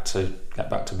get back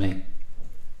to me.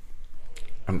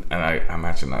 And I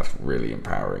imagine that's really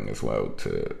empowering as well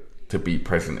to be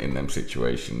present in them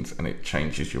situations, and it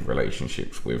changes your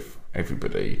relationships with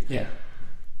everybody. Yeah.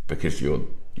 Because you're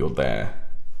there.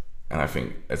 And I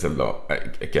think there's a lot,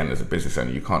 again, as a business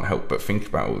owner, you can't help but think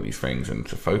about all these things and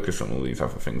to focus on all these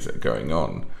other things that are going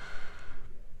on.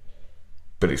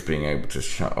 But it's being able to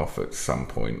shut off at some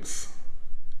points.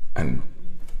 And,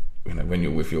 you know, when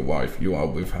you're with your wife, you are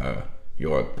with her.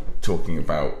 You are talking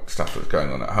about stuff that's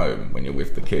going on at home. When you're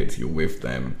with the kids, you're with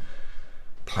them,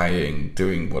 playing,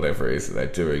 doing whatever it is that they're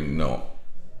doing, not,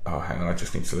 oh, hang on, I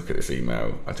just need to look at this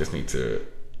email. I just need to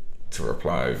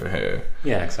reply over here.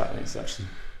 Yeah, exactly. It's actually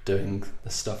doing the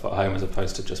stuff at home as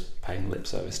opposed to just paying lip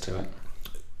service to it.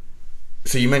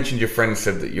 So you mentioned your friends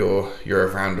said that you're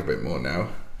around a bit more now.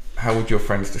 How would your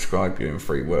friends describe you in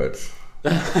 3 words?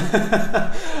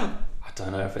 I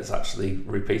don't know if it's actually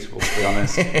repeatable, to be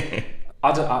honest.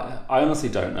 I honestly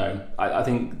don't know. I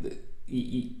think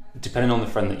depending on the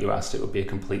friend that you asked, it would be a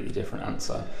completely different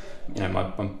answer. You know,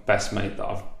 my best mate that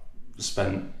I've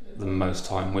spent the most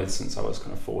time with since I was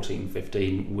kind of 14,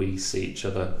 15, we see each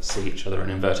other in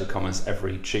inverted commas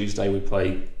every Tuesday. We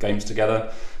play games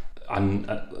together. And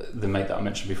the mate that I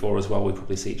mentioned before as well, we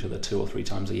probably see each other 2 or 3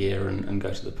 times a year and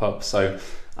go to the pub. So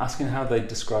asking how they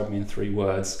describe me in 3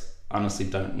 words, I honestly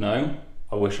don't know.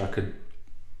 I wish I could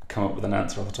come up with an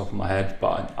answer off the top of my head,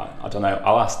 but I don't know.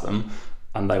 I'll ask them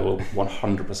and they will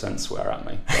 100% swear at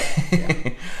me. But,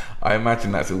 yeah. I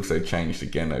imagine that's also changed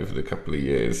again over the couple of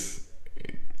years.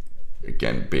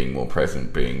 Again, being more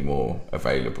present, being more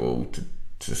available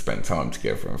to spend time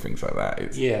together and things like that.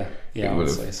 I would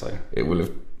say so. It will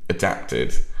have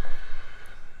adapted.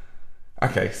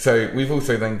 Okay, so we've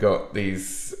also then got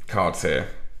these cards here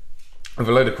with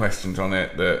a load of questions on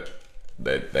it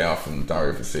that they are from the Diary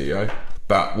of a CEO.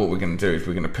 But what we're going to do is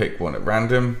we're going to pick one at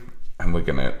random and we're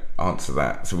going to answer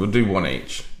that. So we'll do one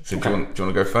each. So okay. Do you want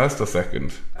to go first or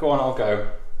second? Go on, I'll go.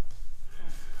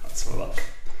 Let's have a look.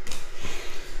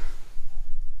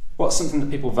 What's something that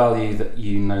people value that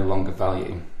you no longer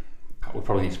value? We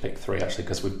probably need to pick 3 actually,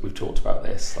 because we've talked about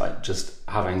this, like just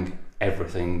having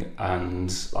everything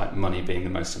and like money being the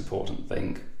most important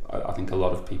thing. I think a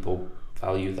lot of people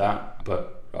value that,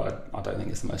 but I don't think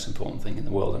it's the most important thing in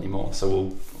the world anymore.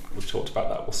 So we've talked about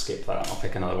that. We'll skip that. I'll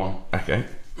pick another one. Okay.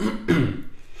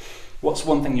 What's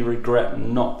one thing you regret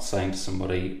not saying to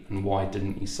somebody, and why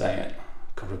didn't you say it?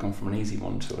 Could have gone from an easy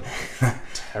one to a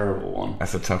terrible one.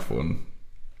 That's a tough one.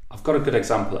 I've got a good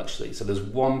example actually. So there's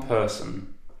one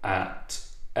person at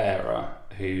AIRA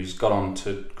who's gone on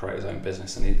to create his own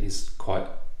business, and he's quite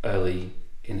early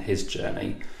in his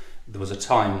journey, there was a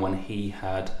time when he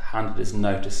had handed his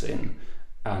notice in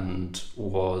and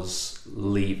was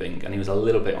leaving, and he was a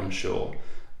little bit unsure,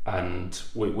 and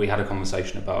we had a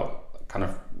conversation about kind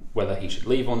of whether he should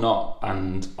leave or not,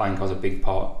 and I think I was a big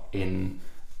part in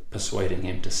persuading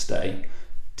him to stay.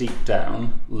 Deep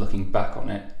down, looking back on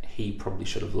it, he probably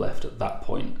should have left at that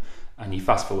point. And you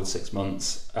fast forward 6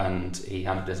 months and he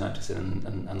handed his notice in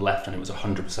and left, and it was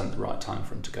 100% the right time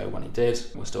for him to go when he did.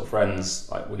 We're still friends,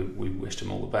 like we wished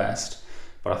him all the best,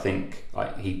 but I think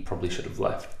like he probably should have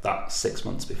left that 6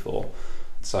 months before.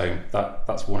 So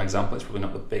that's one example. It's probably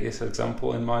not the biggest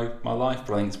example in my life,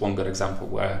 but I think it's one good example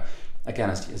where, again,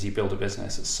 as you build a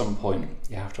business, at some point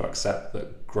you have to accept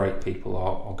that great people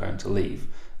are going to leave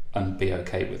and be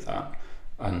okay with that,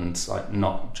 and like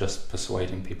not just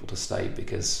persuading people to stay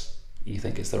because you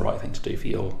think it's the right thing to do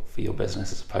for your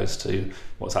business, as opposed to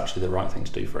what's actually the right thing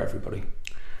to do for everybody.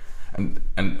 And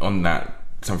on that,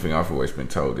 something I've always been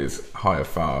told is hire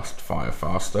fast, fire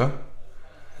faster.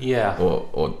 Yeah.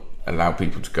 Or allow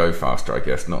people to go faster, I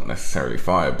guess, not necessarily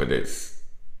fire, but if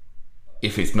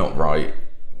it's not right,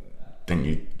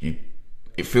 then you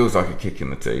it feels like a kick in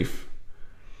the teeth,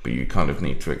 but you kind of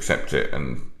need to accept it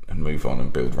and move on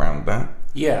and build around that.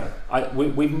 Yeah,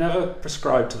 we've never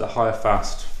prescribed to the hire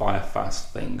fast, fire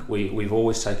fast thing. We've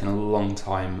always taken a long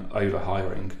time over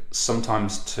hiring,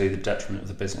 sometimes to the detriment of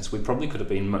the business. We probably could have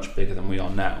been much bigger than we are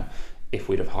now if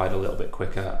we'd have hired a little bit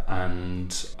quicker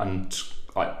and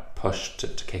like pushed to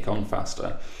kick on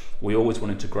faster. We always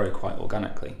wanted to grow quite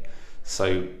organically,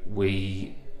 so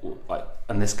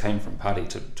and this came from Paddy,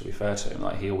 to be fair to him.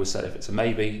 Like, he always said, if it's a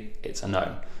maybe, it's a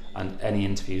no. And any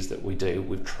interviews that we do,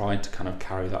 we've tried to kind of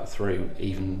carry that through,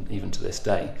 even to this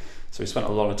day. So we spent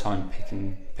a lot of time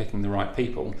picking the right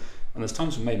people. And there's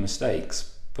times we've made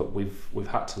mistakes, but we've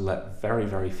had to let very,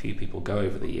 very few people go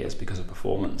over the years because of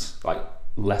performance, like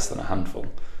less than a handful.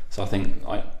 So I think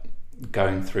like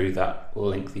going through that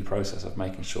lengthy process of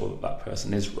making sure that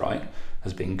person is right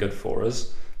has been good for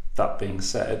us. That being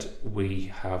said,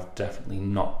 we have definitely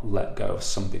not let go of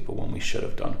some people when we should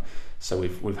have done. So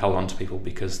we've held on to people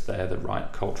because they're the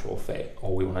right cultural fit,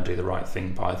 or we want to do the right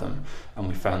thing by them, and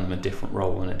we found them a different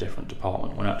role in a different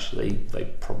department when actually they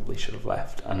probably should have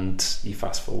left. And you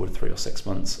fast forward 3 or 6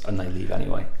 months and they leave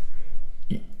anyway.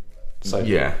 So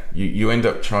yeah, you end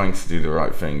up trying to do the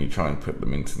right thing. You try and put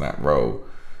them into that role,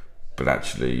 but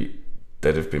actually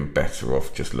they'd have been better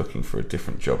off just looking for a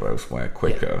different job elsewhere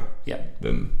quicker. Yeah.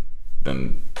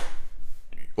 than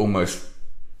almost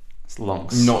it's long,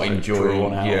 not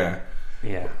enjoying.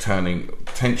 Yeah.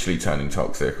 Potentially turning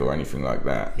toxic or anything like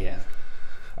that. Yeah.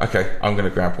 Okay, I'm going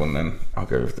to grab one then. I'll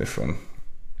go with this one.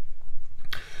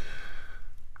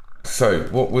 So,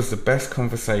 what was the best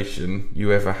conversation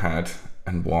you ever had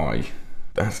and why?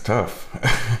 That's tough.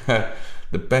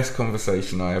 The best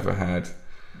conversation I ever had.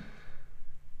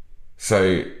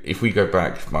 So, if we go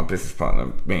back, my business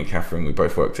partner, me and Catherine, we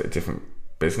both worked at a different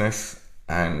business,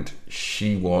 and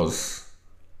she was...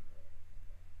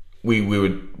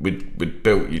 We'd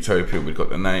built Utopia, we'd got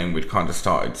the name, we'd kind of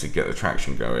started to get the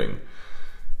traction going,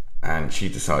 and she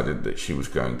decided that she was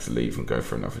going to leave and go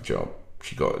for another job.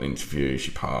 She got an interview, she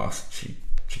passed, she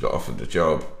got offered the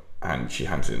job, and she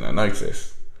handed in her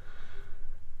notice.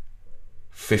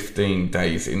 15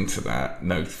 days into that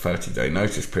 30-day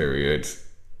notice period,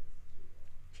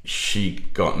 she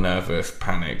got nervous,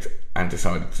 panicked, and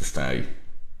decided to stay.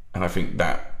 And I think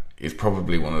that is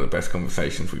probably one of the best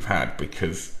conversations we've had,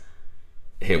 because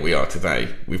here we are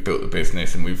today. We've built the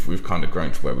business and we've kind of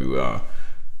grown to where we are,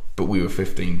 but we were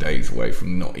 15 days away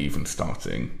from not even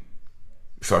starting.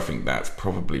 So I think that's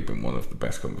probably been one of the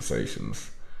best conversations.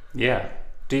 Yeah.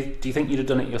 Do you think you'd have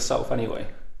done it yourself anyway?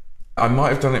 I might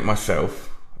have done it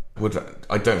myself.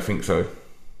 I don't think so.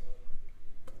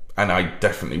 And I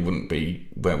definitely wouldn't be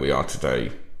where we are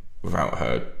today without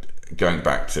her. Going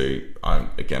back to,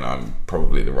 I'm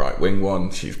probably the right wing one,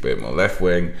 she's a bit more left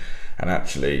wing, and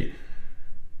actually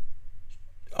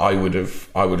I would have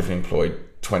employed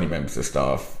 20 members of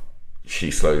staff. She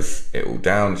slows it all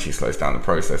down, she slows down the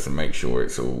process and makes sure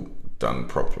it's all done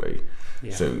properly.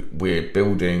 Yeah. So we're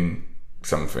building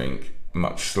something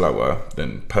much slower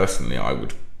than personally I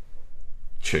would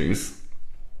choose,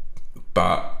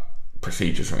 but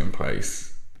procedures are in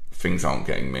place, things aren't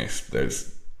getting missed,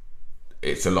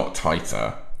 it's a lot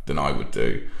tighter than I would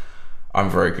do. I'm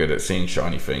very good at seeing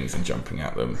shiny things and jumping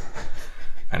at them,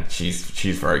 and she's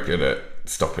very good at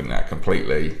stopping that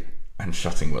completely and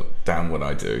shutting down what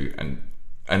I do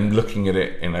and looking at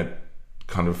it in a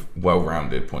kind of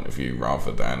well-rounded point of view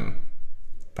rather than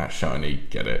that shiny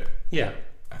get it. Yeah.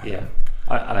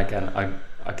 And again,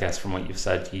 I guess from what you've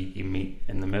said, you meet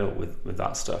in the middle with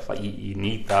that stuff. Like you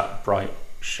need that bright,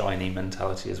 shiny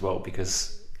mentality as well,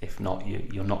 because if not,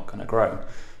 you're not going to grow.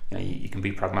 You can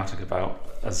be pragmatic about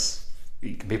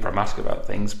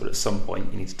things, but at some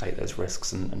point you need to take those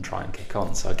risks and try and kick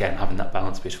on. So again, having that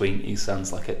balance between you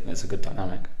sounds like it's a good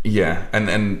dynamic. Yeah,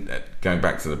 and going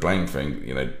back to the blame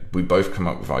thing, we both come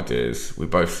up with ideas, we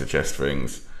both suggest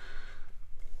things.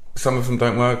 Some of them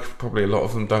don't work, probably a lot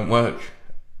of them don't work.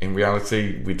 In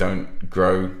reality, we don't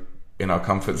grow in our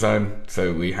comfort zone,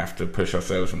 so we have to push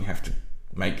ourselves and we have to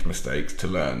make mistakes to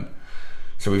learn.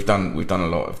 So we've done a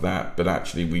lot of that, but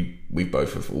actually we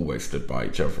both have always stood by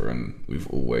each other and we've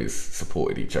always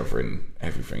supported each other in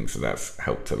everything, so that's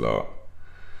helped a lot.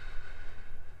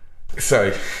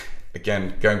 So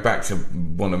again, going back to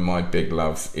one of my big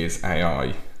loves is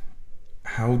AI.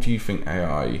 How do you think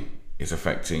AI is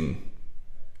affecting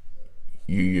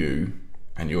you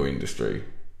and your industry?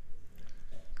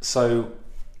 So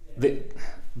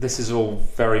this is all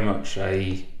very much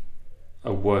a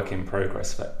work in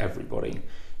progress for everybody,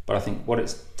 but I think what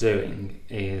it's doing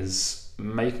is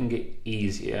making it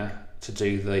easier to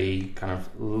do the kind of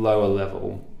lower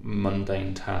level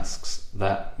mundane tasks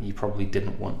that you probably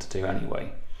didn't want to do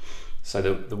anyway. So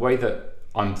the way that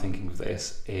I'm thinking of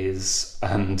this is,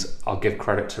 and I'll give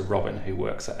credit to Robin who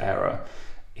works at AIRA,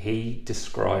 he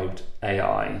described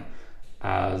AI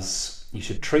as, you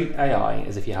should treat AI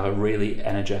as if you have a really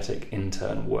energetic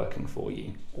intern working for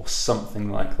you, or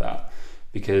something like that,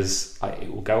 because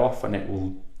it will go off and it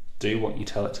will do what you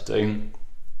tell it to do,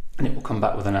 and it will come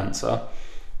back with an answer.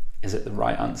 Is it the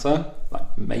right answer?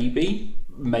 Like maybe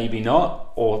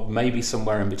not, or maybe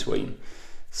somewhere in between.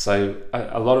 So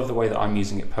a lot of the way that I'm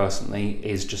using it personally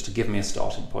is just to give me a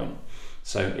starting point.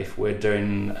 So if we're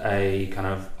doing a kind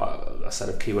of a set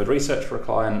of keyword research for a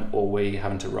client, or we're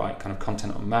having to write kind of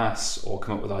content en masse or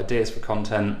come up with ideas for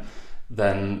content,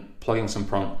 then plugging some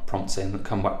prompts in that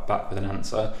come back with an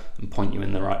answer and point you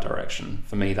in the right direction.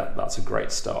 For me, that's a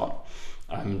great start.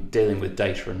 Dealing with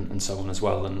data and so on as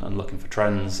well, and looking for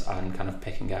trends and kind of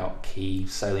picking out key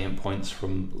salient points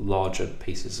from larger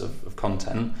pieces of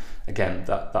content. Again,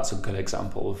 that's a good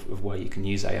example of where you can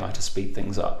use AI to speed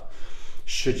things up.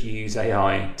 Should you use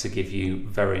AI to give you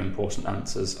very important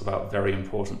answers about very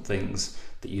important things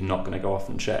that you're not going to go off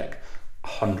and check?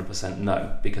 100%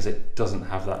 no, because it doesn't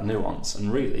have that nuance.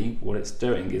 And really what it's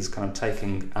doing is kind of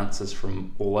taking answers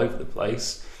from all over the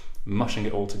place, mushing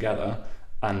it all together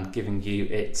and giving you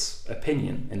its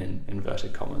opinion in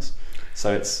inverted commas.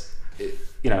 So it's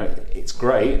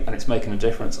great and it's making a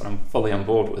difference and I'm fully on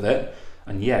board with it.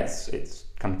 And yes, it's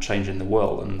kind of changing the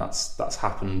world, and that's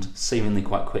happened seemingly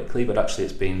quite quickly, but actually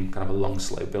it's been kind of a long,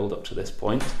 slow build up to this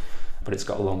point, but it's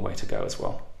got a long way to go as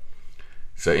well.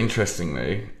 So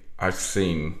interestingly, I've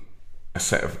seen a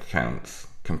set of accounts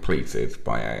completed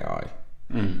by AI.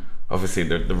 Obviously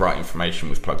the right information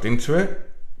was plugged into it,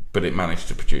 but it managed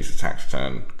to produce a tax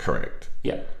return correct.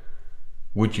 Yeah.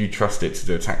 Would you trust it to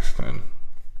do a tax return?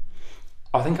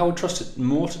 I think I would trust it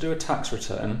more to do a tax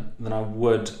return than I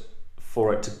would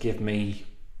for it to give me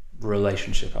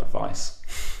relationship advice,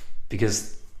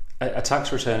 because a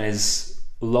tax return is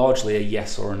largely a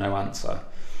yes or a no answer.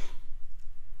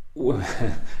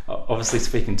 Obviously,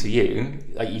 speaking to you,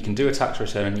 you can do a tax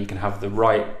return and you can have the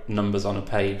right numbers on a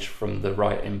page from the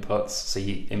right inputs, so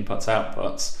inputs,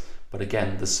 outputs, but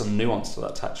again, there's some nuance to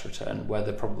that tax return where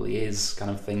there probably is kind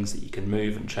of things that you can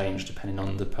move and change depending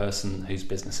on the person whose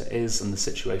business it is and the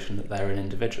situation that they're in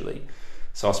individually.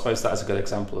 So I suppose that is a good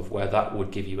example of where that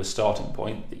would give you a starting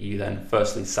point that you then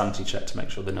firstly sanity check to make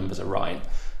sure the numbers are right,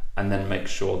 and then make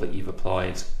sure that you've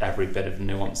applied every bit of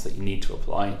nuance that you need to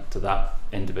apply to that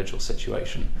individual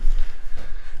situation.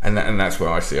 And that's where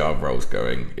I see our roles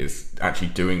going, is actually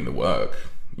doing the work.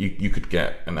 You could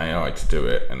get an AI to do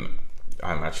it, and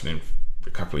I imagine in a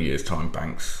couple of years' time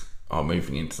banks are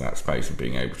moving into that space and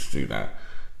being able to do that.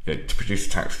 To produce a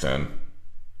tax return,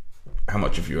 how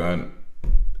much have you earned?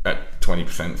 At 20%,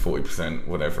 40%,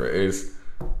 whatever it is,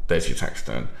 there's your tax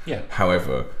return. Yeah.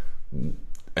 However,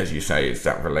 as you say, it's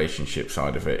that relationship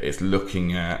side of it. It's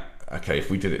looking at, okay, if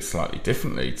we did it slightly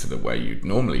differently to the way you'd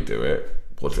normally do it,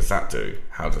 what does that do?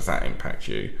 How does that impact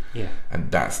you? Yeah. And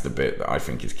that's the bit that I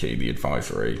think is key, the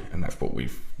advisory, and that's what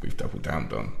we've doubled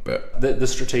down on. But the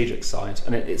strategic side,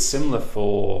 and it's similar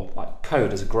for like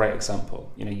code is a great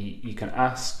example. You can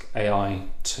ask AI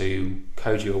to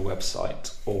code you a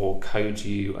website or code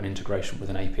you an integration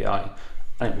with an API,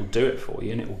 and it will do it for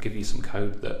you, and it will give you some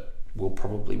code that will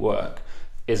probably work.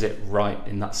 Is it right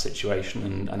in that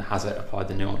situation, and has it applied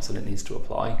the nuance that it needs to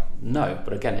apply? No,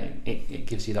 but again, it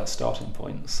gives you that starting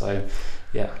point. So,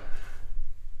 yeah.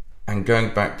 And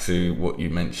going back to what you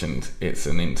mentioned, it's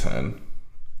an intern.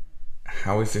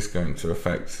 How is this going to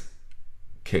affect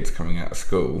kids coming out of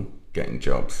school getting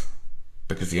jobs?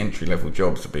 Because the entry-level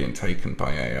jobs are being taken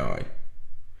by AI.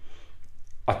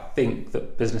 I think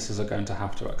that businesses are going to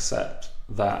have to accept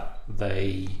that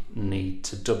they need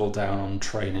to double down on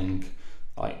training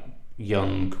like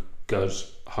young, good,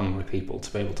 hungry people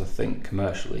to be able to think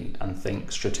commercially and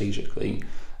think strategically.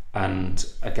 And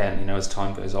again, as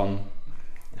time goes on,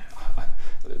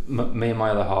 me and my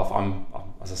other half, I'm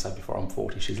as I said before, I'm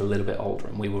 40, she's a little bit older,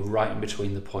 and we were right in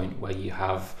between the point where you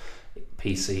have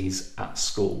PCs at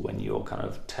school when you're kind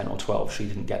of 10 or 12. She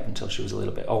didn't get them until she was a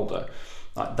little bit older.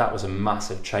 Like, that was a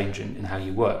massive change in how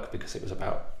you work, because it was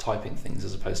about typing things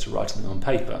as opposed to writing them on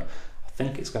paper. I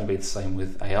think it's going to be the same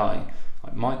with AI.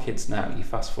 Like, my kids now, you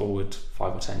fast forward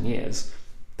 5 or 10 years,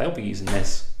 they'll be using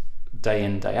this day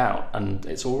in, day out, and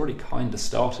it's already kind of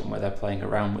starting where they're playing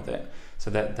around with it. So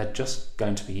they're just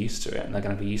going to be used to it, and they're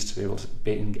going to be used to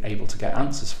being able to get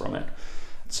answers from it.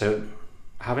 So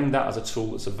having that as a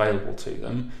tool that's available to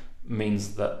them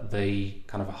means that the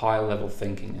kind of higher level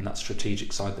thinking and that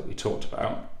strategic side that we talked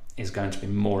about is going to be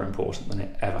more important than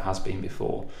it ever has been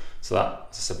before. So that,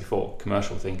 as I said before,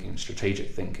 commercial thinking,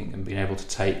 strategic thinking, and being able to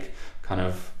take kind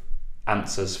of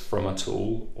answers from a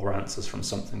tool or answers from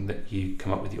something that you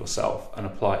come up with yourself and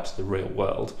apply it to the real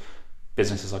world.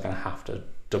 Businesses are going to have to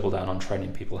double down on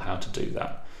training people how to do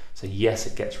that. So yes,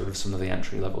 it gets rid of some of the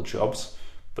entry level jobs,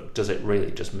 but does it really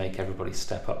just make everybody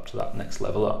step up to that next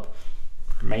level up?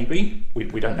 Maybe. We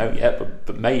don't know yet,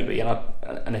 but maybe.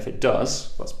 And if it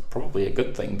does, that's probably a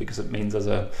good thing, because it means as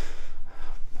a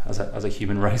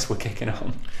human race we're kicking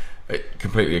on. I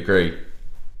completely agree,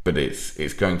 but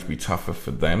it's going to be tougher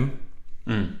for them.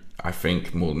 I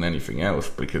think, more than anything else,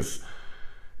 because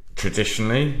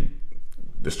traditionally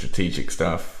the strategic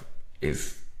stuff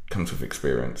comes with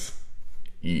experience.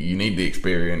 You need the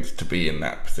experience to be in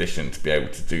that position to be able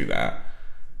to do that,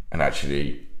 and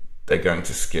actually they're going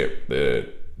to skip the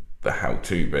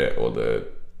how-to bit or the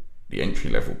entry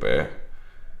level bit.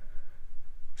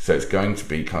 So it's going to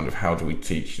be kind of, how do we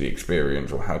teach the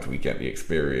experience, or how do we get the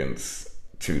experience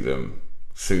to them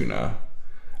sooner?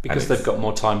 Because they've got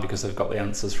more time, because they've got the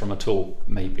answers from a tool,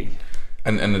 maybe.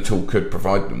 And the tool could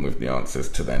provide them with the answers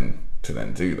to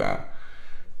then do that.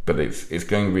 But it's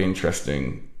going to be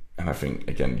interesting, and I think,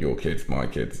 again, your kids, my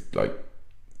kids, like,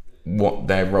 what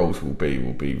their roles will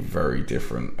be very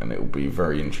different, and it will be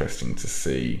very interesting to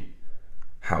see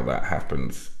how that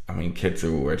happens. I mean, kids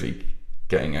are already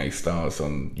getting A stars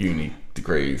on uni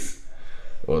degrees,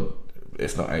 or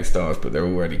it's not A stars, but they're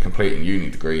already completing uni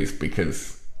degrees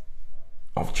because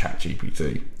of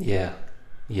ChatGPT.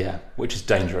 Yeah, which is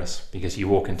dangerous, because you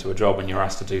walk into a job and you're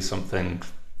asked to do something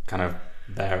kind of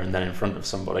there and then in front of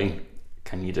somebody.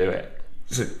 Can you do it?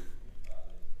 So,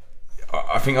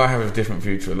 I think I have a different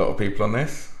view to a lot of people on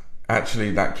this.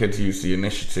 Actually, that kids use the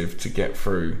initiative to get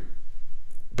through,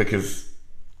 because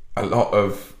a lot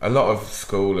of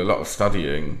school, a lot of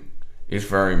studying is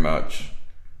very much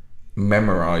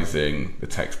memorizing the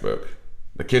textbook.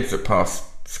 The kids that pass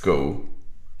school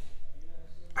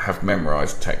have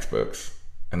memorized textbooks,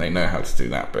 and they know how to do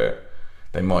that bit.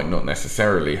 They might not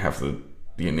necessarily have the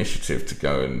initiative to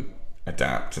go and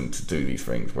adapt and to do these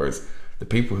things, whereas the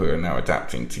people who are now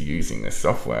adapting to using this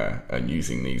software and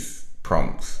using these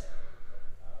prompts,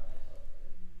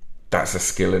 that's a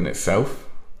skill in itself.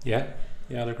 Yeah,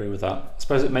 I'd agree with that. I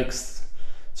suppose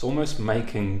it's almost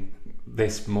making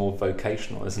this more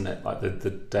vocational, isn't it? Like the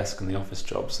desk and the office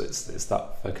jobs, it's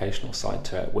that vocational side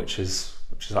to it, which is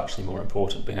actually more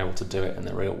important, being able to do it in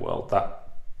the real world.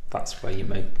 That's where you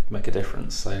make a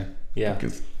difference. So yeah.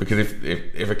 Because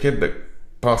if a kid that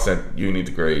passed their uni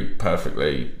degree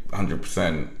perfectly,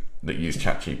 100%, that used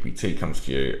ChatGPT comes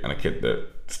to you, and a kid that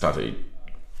studied,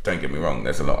 don't get me wrong,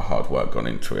 there's a lot of hard work gone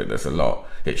into it.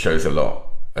 It shows a lot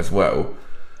as well.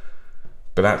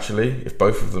 But actually, if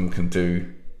both of them can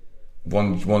do,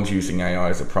 one's using AI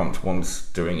as a prompt, one's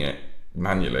doing it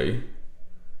manually,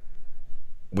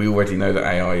 we already know that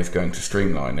AI is going to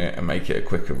streamline it and make it a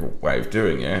quicker way of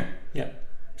doing it. Yeah.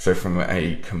 So from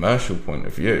a commercial point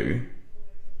of view,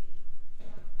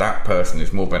 that person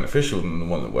is more beneficial than the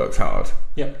one that works hard.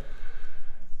 Yep.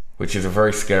 Which is a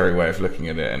very scary way of looking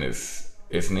at it, and it's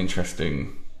an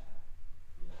interesting.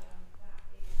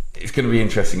 It's going to be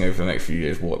interesting over the next few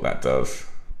years what that does,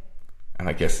 and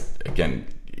I guess, again,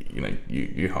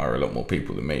 you hire a lot more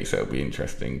people than me, so it'll be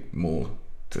interesting more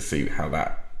to see how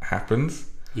that happens.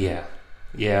 Yeah.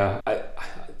 I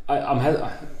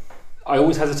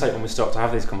always hesitate when we start to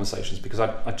have these conversations, because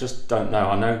I just don't know.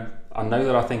 I know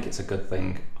that I think it's a good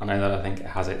thing. I know that I think it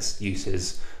has its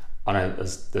uses, I know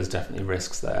there's definitely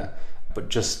risks there, but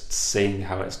just seeing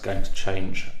how it's going to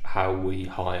change how we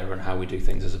hire and how we do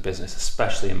things as a business,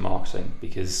 especially in marketing,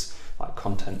 because like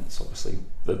content is obviously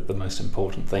the most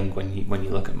important thing when you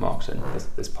look at marketing.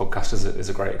 This podcast is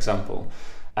a great example,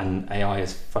 and AI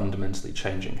is fundamentally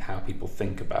changing how people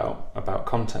think about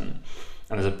content,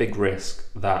 and there's a big risk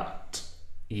that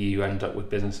you end up with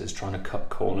businesses trying to cut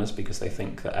corners because they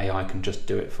think that AI can just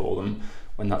do it for them,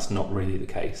 when that's not really the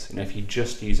case. If you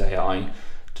just use AI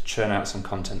to churn out some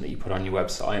content that you put on your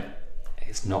website,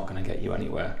 it's not going to get you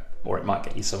anywhere, or it might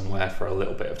get you somewhere for a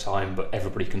little bit of time, but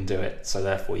everybody can do it, so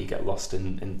therefore you get lost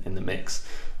in the mix.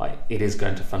 Like, it is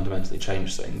going to fundamentally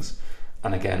change things.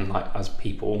 And again, like as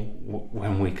people,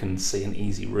 when we can see an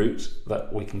easy route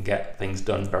that we can get things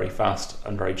done very fast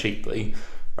and very cheaply,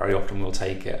 very often we'll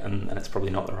take it, and it's probably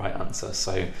not the right answer.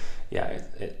 So yeah,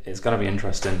 it's going to be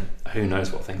interesting. Who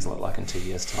knows what things look like in 2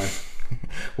 years' time.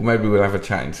 Well, maybe we'll have a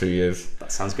chat in 2 years.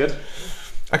 That sounds good.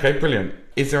 Okay, brilliant.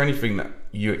 Is there anything that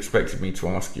you expected me to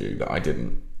ask you that I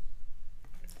didn't?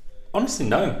 Honestly,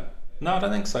 no, I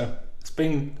don't think so. It's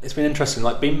been interesting,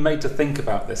 like being made to think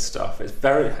about this stuff. It's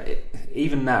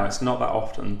even now, it's not that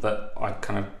often that I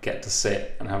kind of get to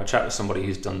sit and have a chat with somebody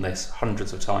who's done this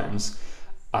hundreds of times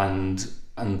and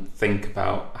think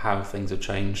about how things have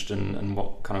changed and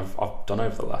what kind of I've done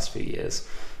over the last few years.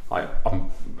 I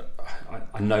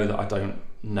know that I don't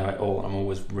know it all, and I'm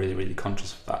always really, really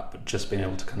conscious of that, but just being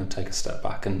able to kind of take a step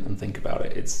back and think about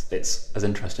it, it's as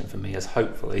interesting for me as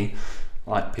hopefully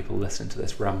like people listening to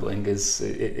this rambling it's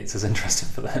as interesting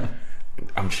for them.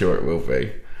 I'm sure it will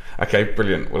be. Okay,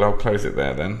 brilliant. Well, I'll close it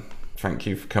there then. Thank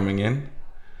you for coming in.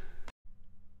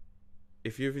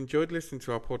 If you've enjoyed listening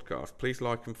to our podcast, please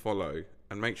like and follow,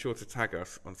 and make sure to tag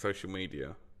us on social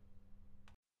media.